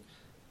ongoing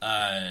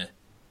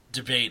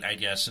debate, I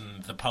guess,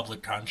 in the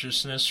public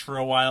consciousness for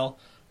a while,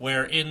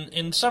 where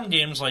in some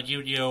games like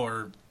Yu-Gi-Oh!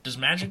 Or does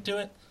Magic do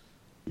it?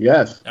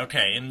 Yes.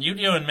 Okay, in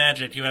Yu-Gi-Oh! And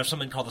Magic, you have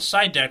something called a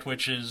side deck,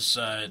 which is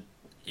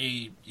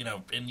in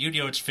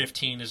Yu-Gi-Oh! It's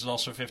 15. Is it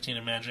also 15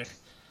 in Magic?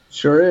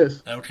 Sure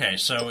is. Okay,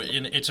 so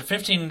it's a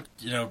 15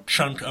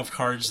 chunk of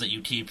cards that you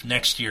keep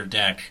next to your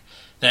deck.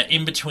 That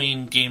in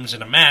between games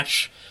in a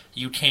match,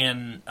 you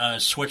can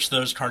switch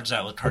those cards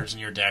out with cards in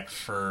your deck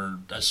for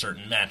a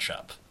certain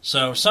matchup.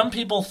 So some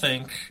people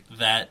think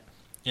that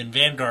in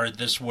Vanguard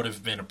this would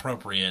have been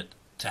appropriate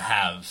to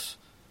have,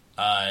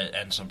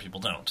 and some people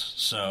don't.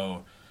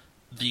 So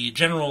the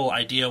general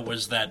idea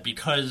was that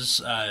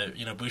because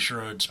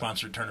Bushiroad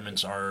sponsored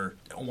tournaments are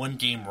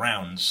 1-game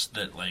rounds,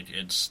 that like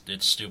it's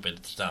stupid,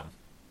 it's dumb.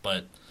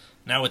 But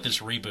now with this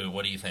reboot,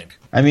 what do you think?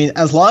 I mean,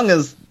 as long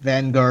as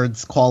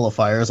Vanguard's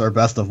qualifiers are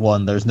best of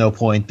one, there's no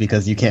point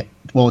because you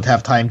won't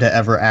have time to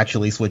ever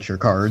actually switch your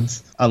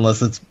cards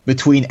unless it's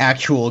between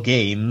actual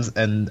games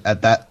and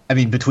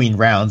between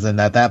rounds, and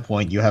at that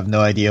point you have no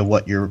idea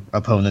what your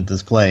opponent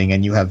is playing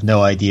and you have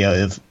no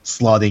idea if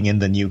slotting in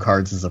the new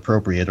cards is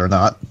appropriate or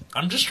not.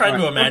 I'm just trying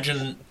to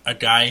imagine a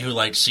guy who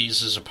like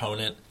sees his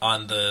opponent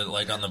on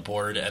the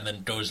board and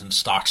then goes and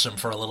stalks him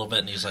for a little bit,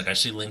 and he's like, I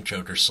see Link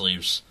Joker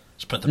sleeves.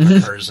 Just put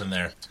the Purrs in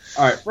there.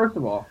 All right, first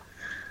of all,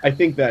 I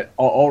think that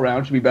all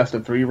rounds should be best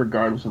of 3,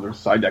 regardless of their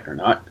side deck or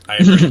not. I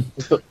agree.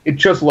 It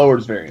just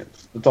lowers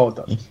variance. That's all it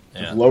does.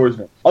 Yeah. It lowers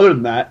variance. Other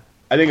than that,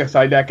 I think a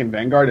side deck in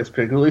Vanguard is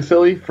particularly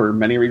silly for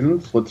many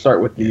reasons. Let's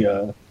start with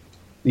the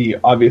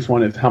obvious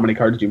one is how many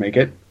cards do you make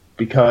it?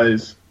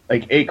 Because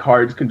like 8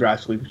 cards can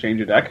drastically change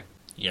a deck.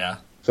 Yeah.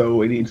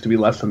 So it needs to be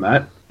less than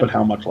that, but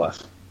how much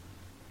less?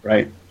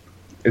 Right?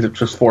 Is it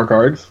just 4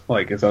 cards?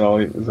 Like, is that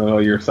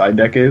all your side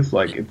deck is?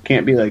 Like, it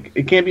can't be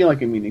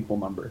like a meaningful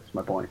number. Is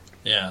my point.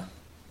 Yeah.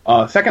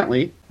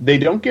 Secondly, they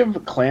don't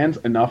give clans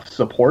enough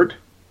support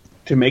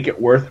to make it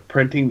worth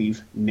printing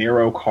these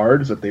narrow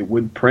cards that they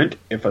would print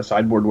if a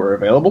sideboard were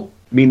available.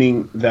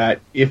 Meaning that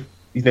if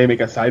they make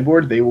a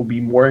sideboard, they will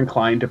be more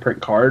inclined to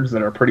print cards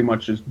that are pretty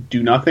much just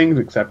do nothings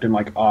except in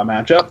like a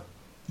matchup.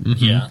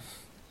 Mm-hmm. Yeah.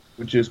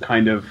 Which is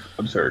kind of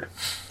absurd.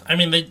 I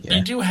mean, they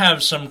do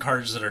have some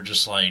cards that are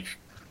just like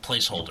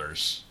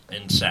placeholders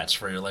in sets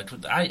where you're like,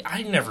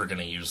 I'm never going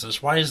to use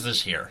this. Why is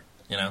this here?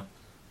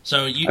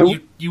 So you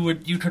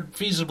could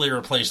feasibly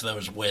replace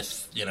those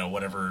with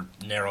whatever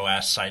narrow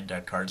ass side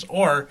deck cards,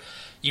 or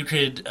you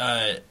could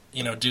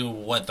do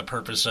what the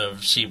purpose of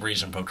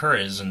Seabreeze and Poker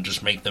is and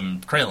just make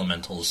them Cray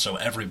Elementals so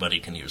everybody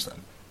can use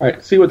them. All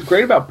right. See, what's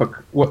great about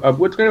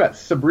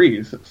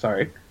Seabreeze,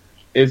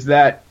 is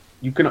that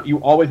you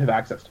always have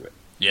access to it.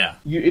 Yeah.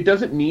 It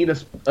doesn't need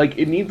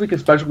it needs like a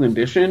special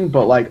condition,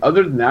 but like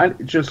other than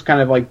that, it's just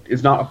kind of like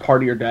it's not a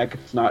part of your deck.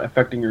 It's not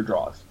affecting your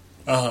draws.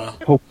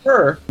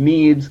 Poker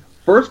needs,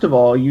 first of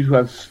all, you to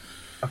have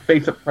a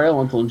face-up Cray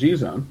Elemental in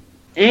G-Zone,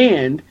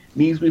 and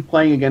needs to be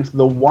playing against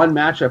the one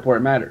matchup where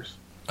it matters.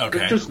 Okay.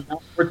 It's just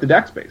not worth the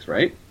deck space,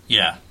 right?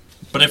 Yeah.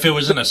 But if it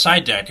was in a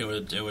side deck, it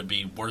would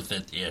be worth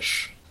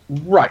it-ish.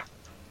 Right.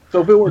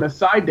 So if it were in a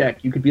side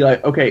deck, you could be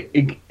like, okay,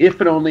 if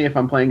and only if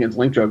I'm playing against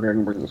Link Joker, I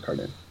can bring this card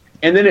in.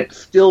 And then it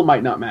still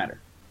might not matter.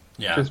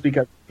 Yeah. Just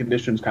because the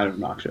condition's kind of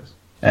obnoxious.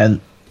 And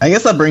I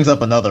guess that brings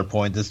up another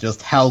point, is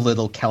just how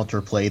little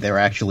counterplay there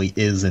actually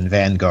is in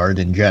Vanguard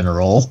in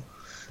general.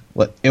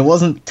 It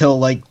wasn't till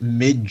like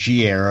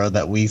mid-G era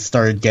that we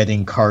started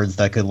getting cards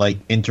that could like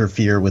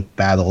interfere with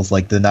battles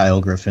like the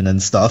Nile Griffin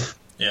and stuff.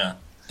 Yeah.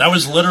 That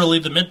was literally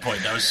the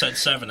midpoint. That was set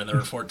 7 and there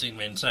were 14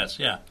 main sets.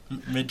 Yeah.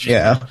 Mid-G.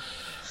 Yeah.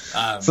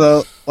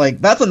 So, like,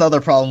 that's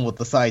another problem with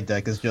the side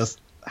deck, is just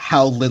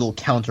how little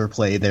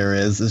counterplay there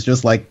is. It's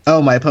just like,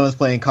 oh, my opponent's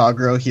playing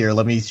Kagero, here,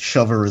 let me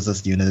shove a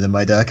resist unit in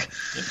my deck.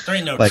 There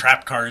ain't no like,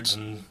 trap cards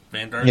in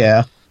Vanguard.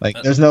 Yeah,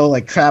 like, there's no,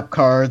 like, trap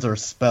cards or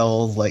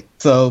spells, like,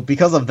 so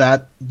because of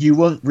that, you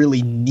won't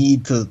really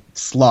need to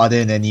slot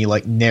in any,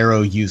 like,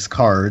 narrow-use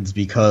cards,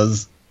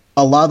 because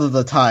a lot of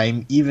the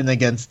time, even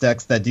against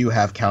decks that do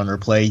have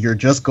counterplay, you're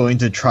just going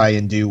to try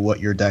and do what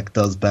your deck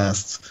does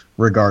best,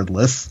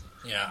 regardless.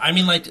 Yeah, I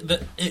mean, like,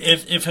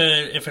 if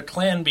a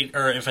clan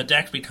or if a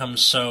deck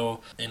becomes so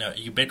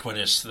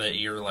ubiquitous that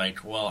you're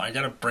like, well, I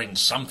gotta bring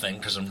something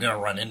because I'm gonna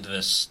run into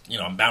this,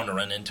 I'm bound to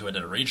run into it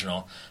at a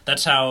regional.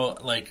 That's how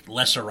like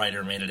Lesser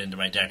Rider made it into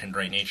my deck in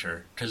Great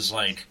Nature, because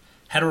like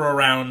Hetero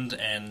Round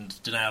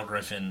and Denial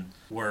Griffin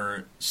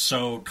were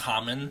so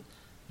common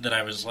that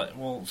I was like,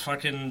 well,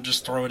 fucking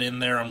just throw it in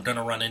there. I'm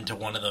gonna run into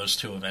one of those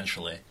two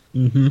eventually.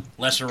 Mm-hmm.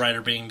 Lesser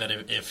Rider being that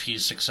if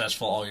he's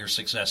successful, all your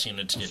success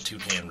units get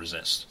 2k and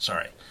resist.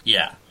 Sorry.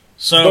 Yeah.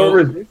 So but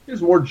resist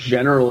is more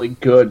generally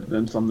good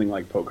than something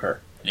like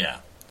Poker. Yeah.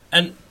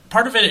 And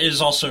part of it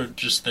is also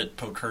just that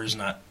Poker is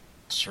not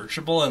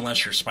searchable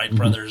unless you're Spike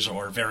Brothers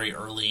or very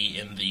early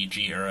in the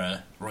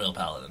G-era Royal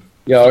Paladin.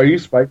 Yeah, are you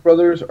Spike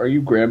Brothers? Are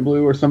you Grand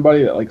Blue or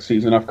somebody that like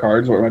sees enough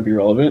cards where it might be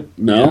relevant?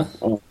 No? Yeah.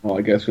 Oh, well,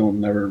 I guess it'll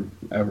never,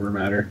 ever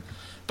matter.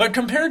 But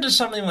compared to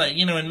something like,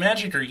 in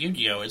Magic or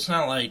Yu-Gi-Oh!, it's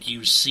not like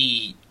you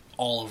see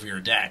all of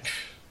your deck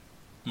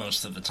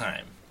most of the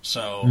time.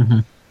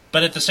 So,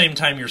 but at the same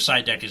time, your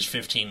side deck is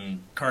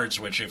 15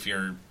 cards, which if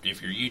you're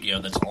Yu-Gi-Oh!,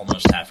 that's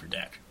almost half your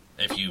deck.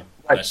 If you,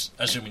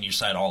 assuming you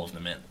side all of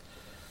them in.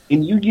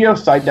 In Yu-Gi-Oh!,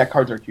 side deck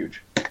cards are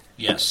huge.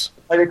 Yes.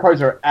 Side deck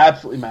cards are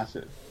absolutely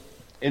massive.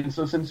 And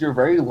so since you're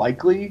very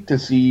likely to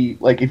see,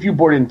 like, if you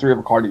board in 3 of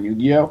a card in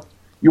Yu-Gi-Oh!,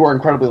 you are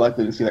incredibly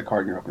likely to see that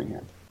card in your opening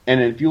hand. And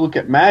if you look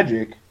at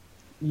Magic,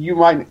 you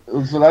might,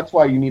 so that's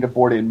why you need to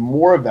board in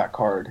more of that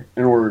card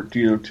in order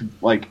to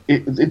like,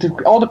 it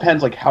all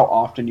depends, like, how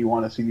often you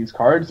want to see these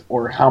cards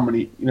or how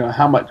many,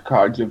 how much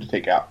cards you have to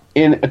take out.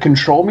 In a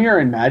control mirror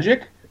in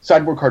Magic,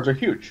 sideboard cards are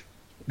huge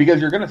because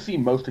you're going to see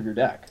most of your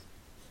deck,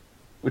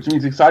 which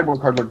means the sideboard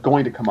cards are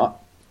going to come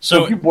up.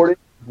 So if you board in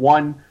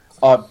one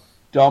dumb,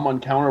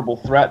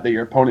 uncounterable threat that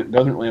your opponent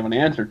doesn't really have an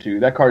answer to,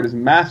 that card is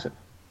massive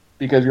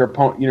because your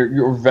opponent,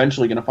 you're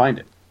eventually going to find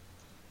it.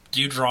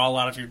 Do you draw a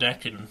lot of your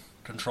deck in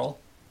Control?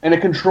 In a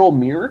control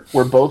mirror,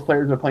 where both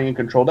players are playing a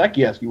control deck,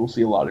 yes, you will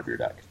see a lot of your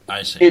deck.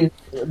 I see. In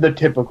the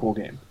typical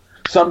game.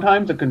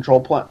 Sometimes a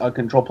control plan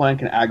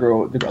can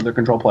aggro the other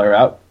control player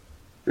out.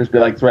 Just be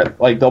like,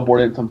 they'll board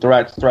in some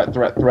threat,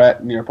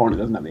 and your opponent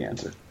doesn't have the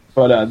answer.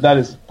 But that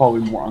is probably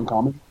more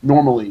uncommon.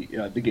 Normally,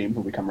 the games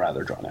will become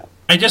rather drawn out.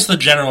 I guess the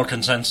general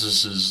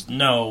consensus is,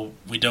 no,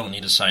 we don't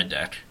need a side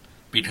deck.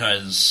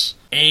 Because,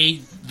 A,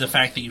 the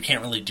fact that you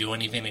can't really do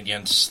anything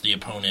against the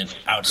opponent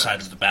outside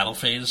of the battle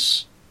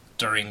phase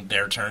during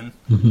their turn,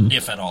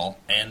 if at all,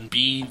 and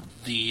B,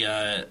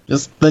 the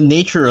just the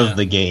nature of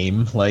the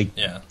game, like,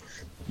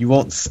 you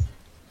won't,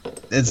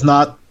 it's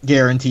not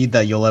guaranteed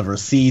that you'll ever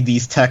see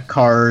these tech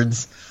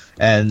cards,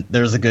 and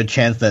there's a good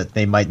chance that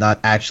they might not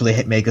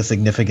actually make a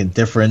significant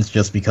difference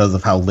just because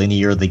of how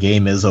linear the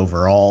game is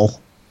overall.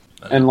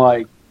 And,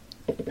 like,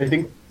 I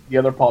think the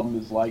other problem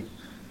is, like,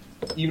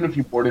 even if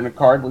you board in a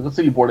card, like, let's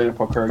say you board in a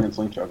Poker against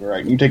Link Chugger,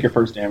 right, and you take your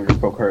first damage with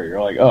Poker, you're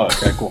like, oh,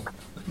 okay, cool.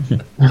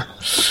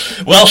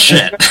 Well,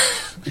 shit.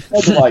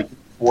 Instead of, like,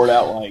 board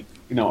out, like,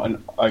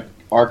 an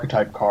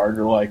archetype card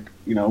or, like,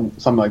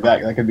 something like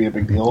that. That could be a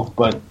big deal,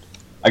 but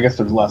I guess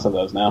there's less of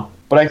those now.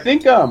 But I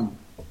think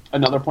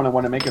another point I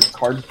want to make is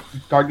card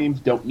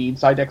games don't need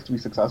side decks to be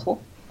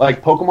successful.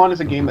 Like, Pokemon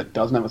is a game that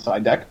doesn't have a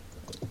side deck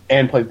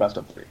and plays best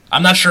of 3.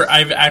 I'm not sure.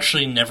 I've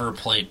actually never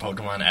played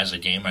Pokemon as a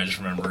game. I just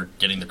remember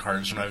getting the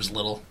cards when I was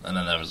little, and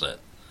then that was it.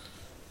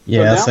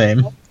 Yeah, so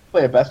same.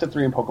 Play a best of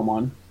 3 in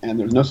Pokemon, and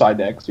there's no side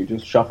deck, so you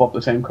just shuffle up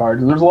the same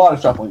cards. And there's a lot of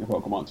shuffling in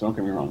Pokemon, so don't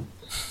get me wrong.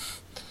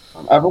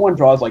 Everyone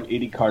draws like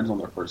 80 cards on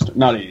their first turn.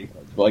 Not 80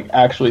 cards, but like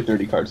actually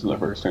 30 cards on their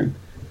first turn.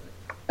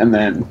 And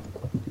then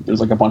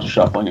there's like a bunch of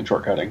shuffling and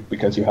shortcutting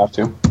because you have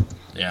to.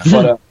 Yeah.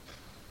 But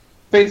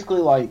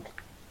basically, like,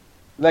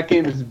 that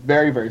game is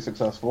very, very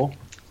successful.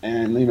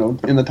 And,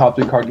 in the top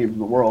 3 card games in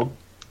the world.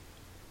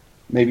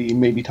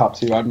 Maybe top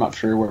 2. I'm not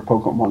sure where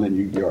Pokemon and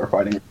Yu-Gi-Oh! Are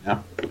fighting right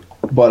now.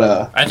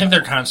 But I think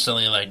they're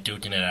constantly like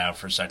duking it out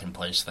for second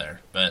place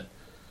there. But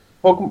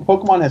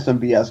Pokemon has some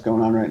BS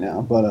going on right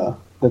now, but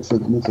that's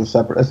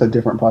a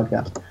different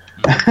podcast.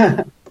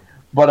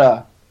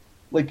 But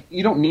like,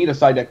 you don't need a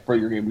side deck for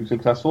your game to be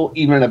successful,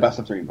 even in a best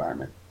of 3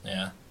 environment.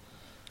 Yeah.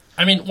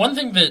 I mean, one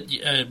thing that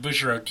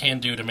Bushiroad can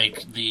do to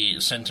make the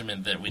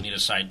sentiment that we need a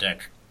side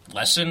deck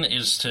lessen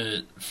is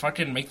to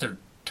fucking make their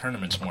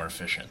tournaments more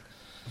efficient.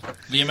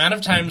 The amount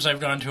of times I've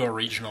gone to a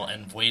regional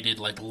and waited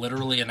like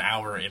literally an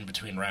hour in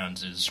between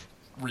rounds is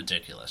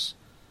ridiculous.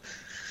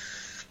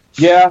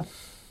 Yeah.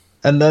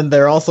 And then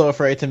they're also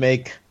afraid to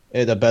make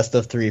it a best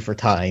of 3 for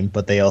time,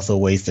 but they also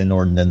waste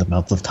inordinate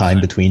amounts of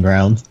time between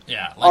rounds.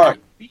 Yeah. Like, alright,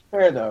 be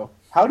fair though.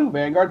 How do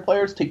Vanguard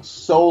players take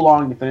so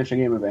long to finish a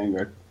game of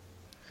Vanguard?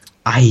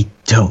 I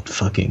don't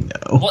fucking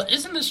know. Well,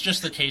 isn't this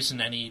just the case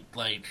in any,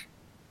 like,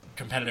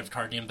 competitive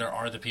card game? There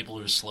are the people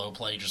who slow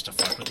play just to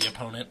fuck with the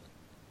opponent.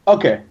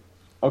 Okay.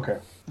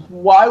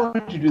 Why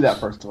would you do that,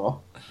 first of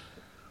all?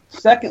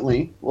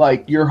 Secondly,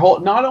 like, you're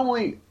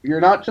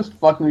not just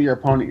fucking with your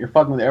opponent, you're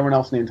fucking with everyone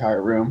else in the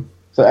entire room.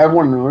 So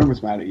everyone in the room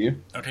is mad at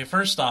you. Okay,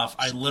 first off,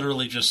 I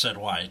literally just said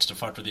why. It's to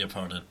fuck with the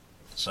opponent.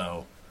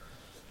 So...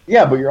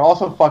 Yeah, but you're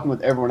also fucking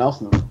with everyone else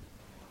in the room.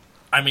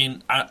 I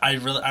mean, I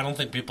don't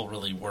think people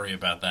really worry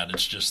about that.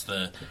 It's just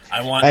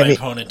I want my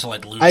opponent to,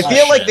 like, lose. I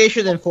feel like shit. they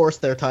should enforce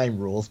their time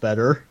rules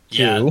better,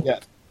 too. Yeah.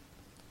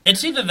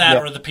 It's either that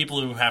or the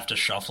people who have to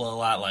shuffle a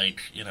lot,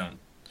 like, you know,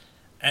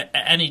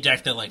 any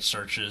deck that, like,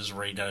 searches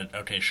where you got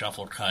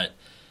shuffle, cut.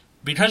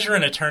 Because you're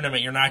in a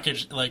tournament, you're not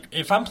getting, like,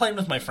 if I'm playing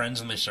with my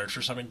friends and they search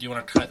for something, do you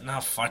want to cut? No,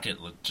 fuck it.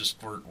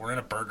 We're in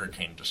a Burger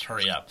King. Just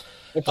hurry up.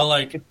 But,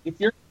 like... If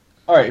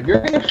you're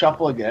going to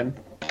shuffle again,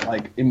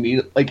 like,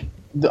 immediately, like...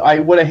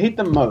 what I hate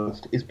the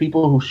most is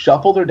people who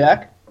shuffle their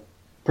deck,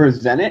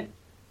 present it,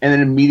 and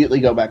then immediately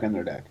go back in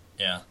their deck.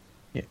 Yeah.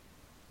 Yeah.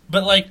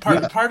 But, like, part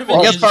of it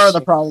I guess is... part of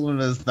the problem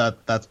is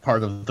that that's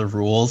part of the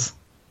rules.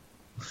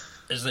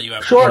 Is that you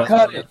have...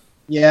 Shortcut.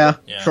 Yeah,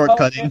 Yeah.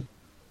 shortcutting.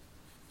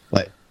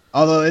 Like,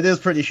 although it is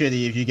pretty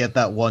shitty if you get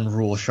that one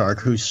rule shark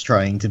who's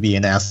trying to be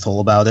an asshole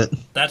about it.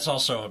 That's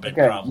also a big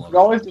Okay, you problem. should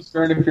always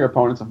discern if your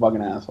opponent's a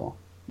fucking asshole.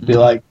 Be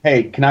like,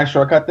 hey, can I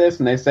shortcut this?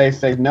 And they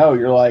say no.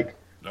 You're like,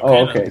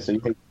 oh, okay. Then.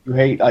 So you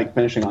hate like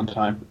finishing on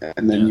time,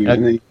 and then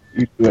you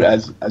do it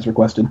as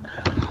requested.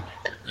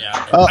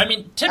 Yeah. I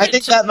mean, I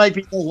think that might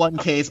be the one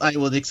case I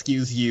would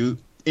excuse you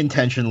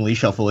intentionally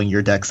shuffling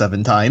your deck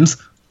 7 times.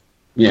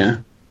 Yeah.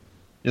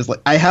 Just like,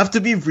 I have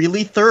to be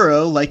really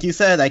thorough, like you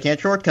said, I can't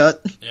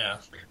shortcut. Yeah.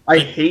 I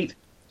hate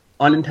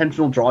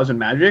unintentional draws in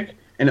Magic,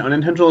 and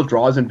unintentional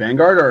draws in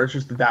Vanguard are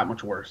just that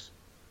much worse.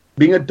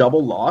 Being a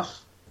double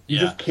loss, you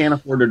just can't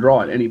afford to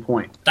draw at any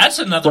point. That's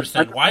another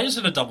thing. Why is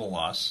it a double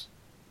loss?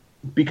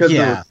 Because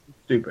they're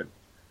stupid.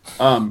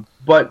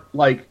 But,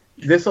 like,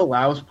 this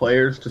allows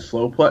players to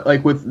slow play.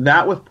 Like, with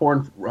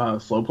poor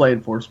slow play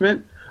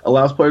enforcement,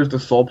 allows players to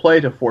slow play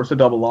to force a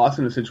double loss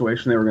in a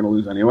situation they were going to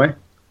lose anyway.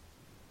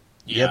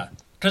 Yeah.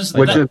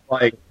 Which is,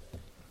 like,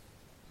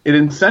 it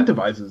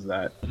incentivizes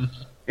that.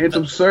 It's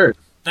absurd.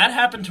 That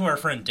happened to our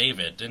friend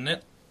David, didn't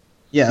it?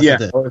 Yes, Yeah,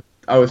 it did.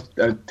 I was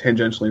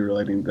tangentially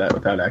relating to that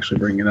without actually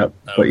bringing it up.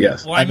 But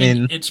yes. Well, I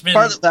mean, it's been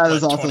part of that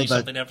is also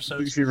 20-something that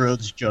episodes.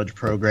 Bushiroad's judge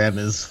program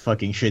is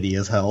fucking shitty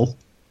as hell.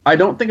 I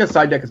don't think a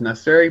side deck is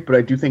necessary, but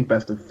I do think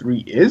best of 3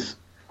 is.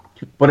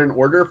 But in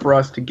order for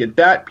us to get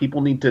that,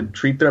 people need to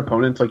treat their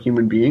opponents like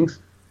human beings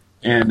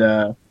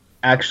and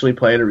actually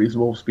play at a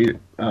reasonable speed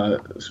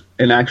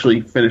and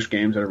actually finish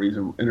games at a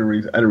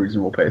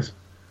reasonable pace.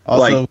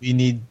 Also, we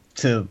need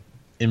to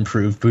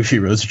improve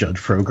Bushiroad's judge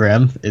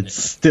program. It's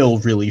still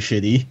really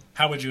shitty.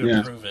 How would you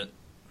improve it?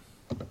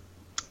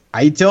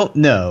 I don't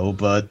know,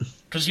 but...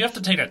 Because you have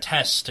to take a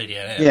test to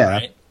get in, Yeah.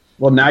 right?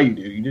 Well, now you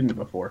do. You didn't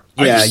before.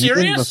 Are yeah, you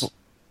serious? before.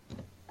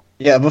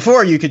 Yeah,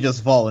 before you could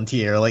just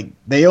volunteer. Like,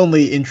 they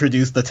only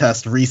introduced the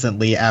test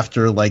recently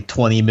after, like,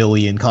 20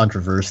 million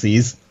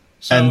controversies.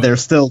 And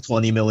there's still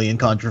 20 million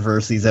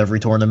controversies every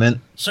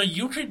tournament. So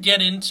you could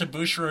get into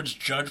Bushiroad's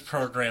judge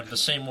program the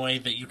same way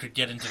that you could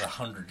get into the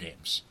Hunger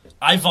Games.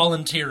 I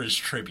volunteer as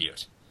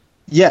tribute.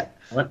 Yeah.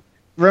 What?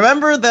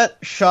 Remember that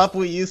shop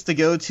we used to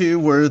go to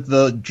where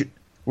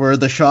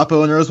the shop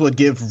owners would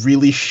give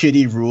really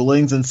shitty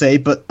rulings and say,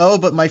 but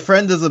my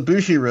friend is a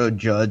Bushiroad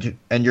judge,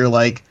 and you're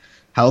like,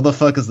 how the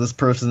fuck is this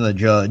person a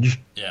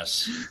judge?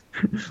 Yes.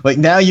 Like,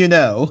 now you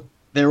know.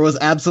 There was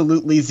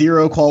absolutely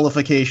zero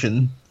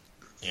qualification.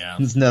 Yeah.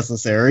 It's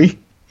necessary.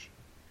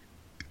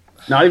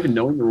 Not even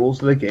knowing the rules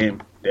of the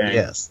game. Dang.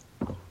 Yes.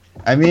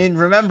 I mean,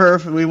 remember,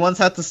 we once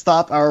had to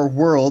stop our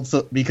world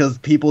because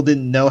people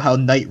didn't know how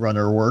Night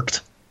Runner worked.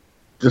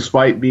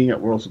 Despite being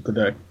at Worlds with the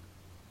deck.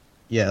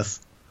 Yes.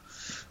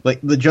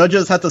 Like, the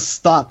judges had to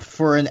stop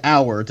for an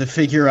hour to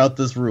figure out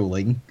this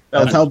ruling.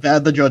 That's how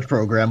bad the judge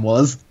program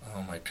was.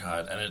 Oh my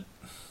god, and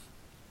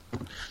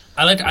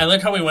I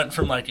like how we went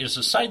from, like, is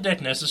a side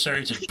deck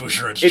necessary to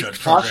Bushiroad's judge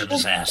program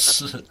his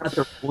ass.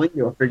 After ruling,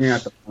 you're figuring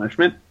out the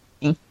punishment.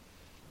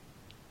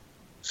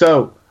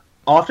 So,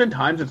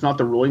 oftentimes it's not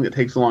the ruling that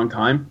takes a long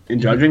time in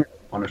judging, it's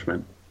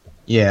punishment.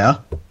 Yeah.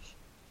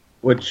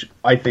 Which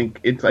I think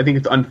it's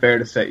unfair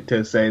to say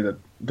that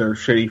they're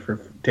shitty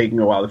for taking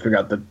a while to figure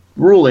out the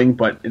ruling,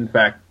 but in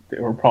fact they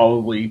were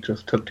probably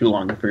just took too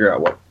long to figure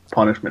out what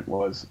punishment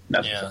was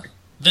necessary.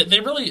 Yeah. They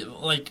really,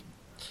 like,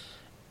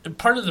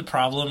 part of the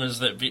problem is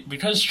that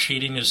because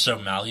cheating is so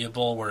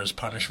malleable, whereas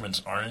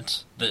punishments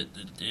aren't, that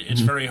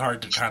it's very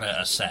hard to kind of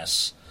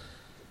assess.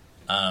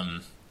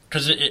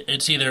 Because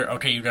it's either,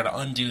 okay, you got to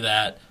undo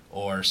that,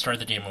 or start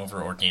the game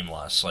over, or game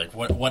loss. Like,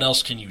 what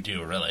else can you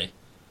do, really?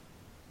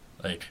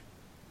 Like,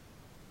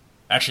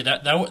 actually,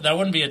 that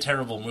wouldn't be a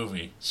terrible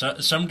movie. So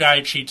some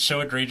guy cheats so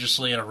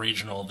egregiously at a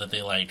regional that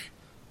they, like,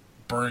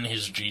 burn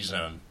his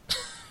G-Zone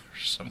or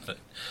something.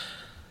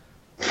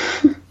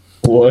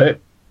 What?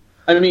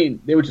 I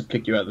mean, they would just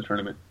kick you out of the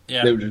tournament.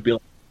 Yeah. They would just be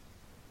like,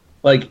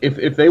 Like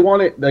if they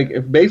wanted, like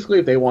if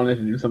they wanted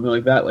to do something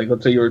like that, like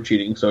let's say you were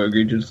cheating so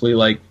egregiously,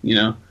 like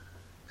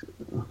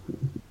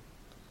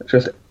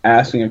just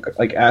asking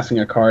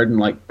a card and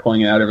like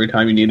pulling it out every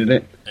time you needed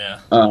it.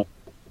 Yeah.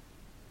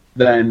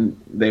 Then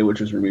they would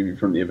just remove you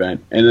from the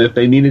event. And if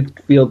they needed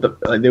to feel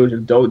they would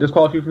just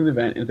disqualify you from the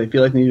event. And if they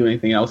feel like they need to do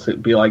anything else,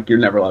 it'd be like you're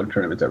never allowed to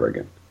tournaments ever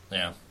again.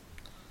 Yeah.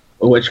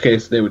 In which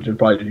case they would just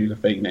probably just use a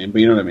fake name.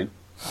 But you know what I mean?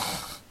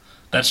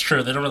 That's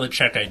true. They don't really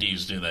check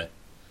IDs, do they?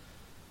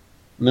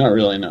 Not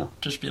really, no.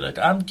 Just be like,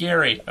 I'm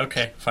Gary.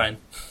 Okay, fine.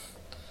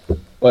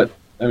 But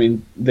I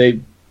mean,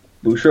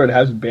 Bushiroad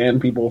has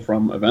banned people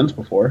from events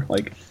before,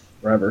 like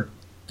forever.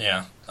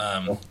 Yeah.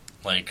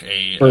 Like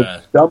a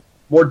for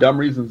more dumb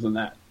reasons than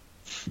that.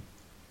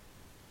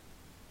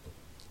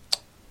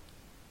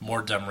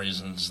 More dumb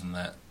reasons than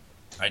that.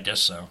 I guess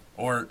so.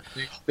 Or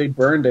they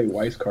burned a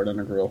Weiss card on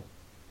a grill.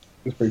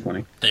 It was pretty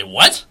funny. They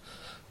what?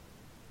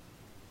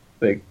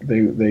 They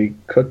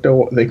cooked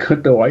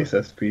a Weiss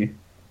SP.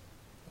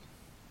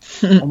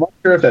 I'm not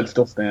sure if that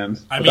still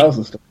stands. I mean, that was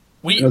the story.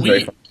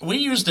 We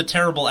used a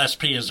terrible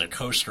SP as a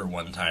coaster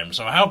one time.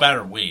 So how bad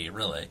are we,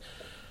 really?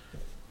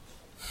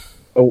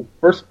 Oh,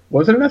 first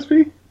was it an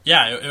SP?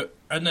 Yeah.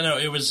 No.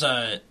 It was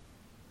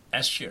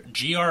SGR,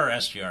 GR or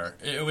SGR.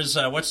 It was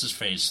what's his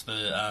face,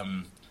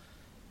 the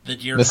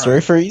Deer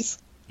Mystery Freeze.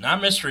 Not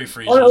Mystery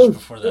Freeze. Oh, it was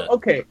before that.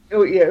 Okay, it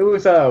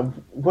was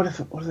what is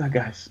that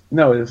guy's?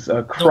 No, it was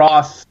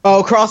Cross.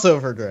 Oh,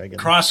 Crossover Dragon.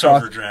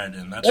 Crossover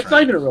Dragon. That's right.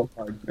 Not even a real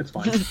card. It's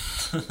fine.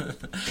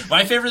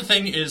 My favorite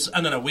thing is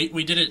no.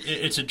 We did it.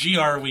 It's a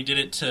GR. We did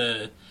it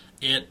to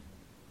it.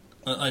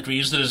 Like we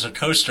used it as a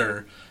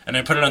coaster, and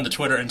I put it on the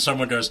Twitter, and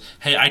someone goes,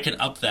 "Hey, I can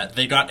up that."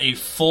 They got a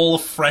full,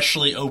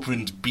 freshly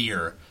opened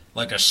beer,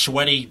 like a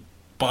sweaty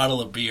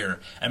bottle of beer,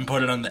 and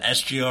put it on the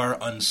SGR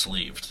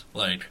unsleeved.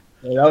 Like,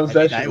 yeah, that was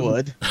I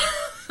would.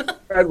 That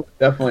card was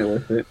definitely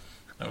worth it.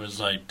 I was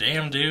like,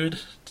 "Damn, dude."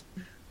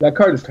 That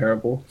card is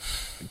terrible.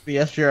 The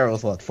SGR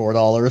was what,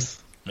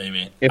 $4?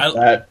 Maybe.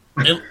 That.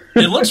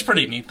 It looks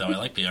pretty neat though. I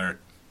like the art,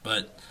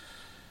 but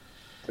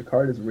the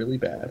card is really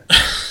bad.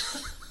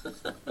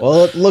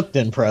 Well, it looked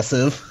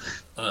impressive.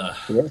 Yeah.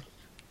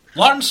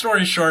 Long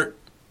story short,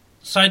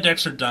 side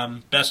decks are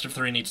dumb. Best of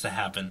 3 needs to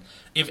happen.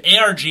 If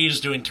ARG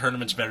is doing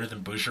tournaments better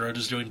than Bushiroad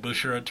is doing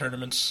Bushiroad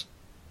tournaments,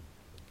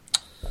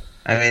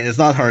 I mean, it's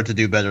not hard to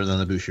do better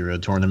than a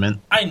Bushiroad tournament.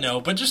 I know,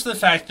 but just the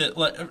fact that,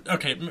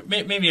 okay,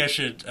 maybe I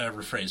should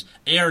rephrase.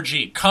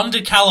 ARG, come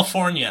to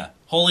California.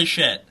 Holy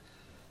shit.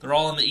 They're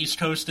all on the East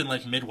Coast and,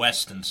 like,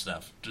 Midwest and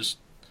stuff. Just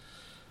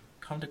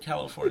come to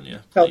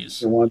California,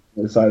 please. One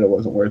decided it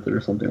wasn't worth it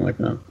or something like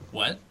that.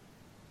 What?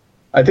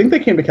 I think they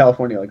came to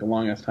California, like, a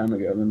long-ass time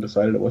ago and then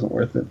decided it wasn't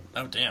worth it.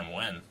 Oh, damn,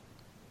 when?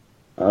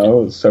 It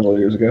was several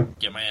years ago.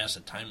 Get my ass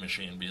a time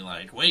machine and be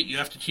like, wait, you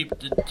have to keep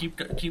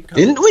coming.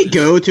 Didn't we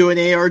go to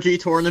an ARG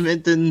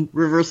tournament in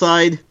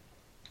Riverside?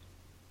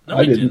 No,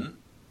 we didn't.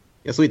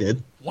 Yes, we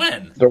did.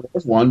 When? There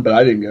was one, but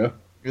I didn't go.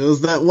 It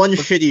was that one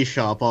shitty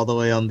shop all the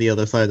way on the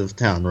other side of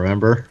town,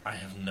 remember? I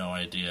have no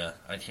idea.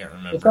 I can't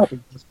remember.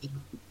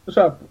 The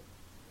shop.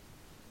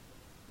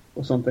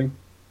 Or something.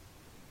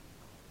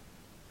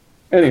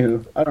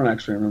 Anywho, I don't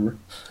actually remember.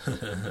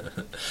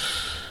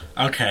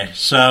 Okay,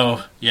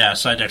 so, yeah,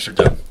 side decks are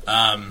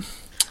dumb.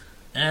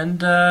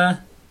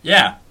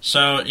 Yeah,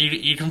 so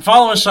you can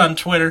follow us on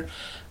Twitter,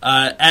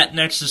 at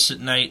Nexus at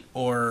Night,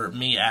 or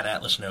me at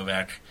Atlas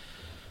Novak.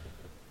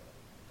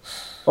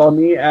 Follow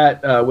me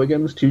at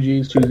Wiggums,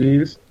 2Gs,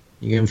 2Zs.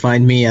 You can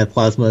find me at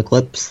Plasma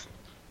Eclipse.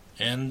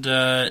 And,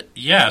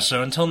 yeah,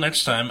 so until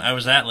next time, I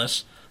was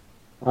Atlas.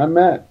 I'm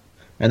Matt.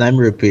 And I'm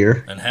Root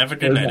Beer. And have a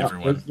good night,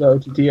 everyone. Where's the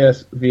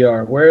OTTS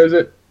VR? Where is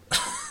it?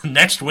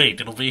 Next week.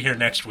 It'll be here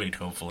next week,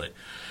 hopefully.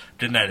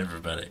 Good night,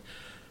 everybody.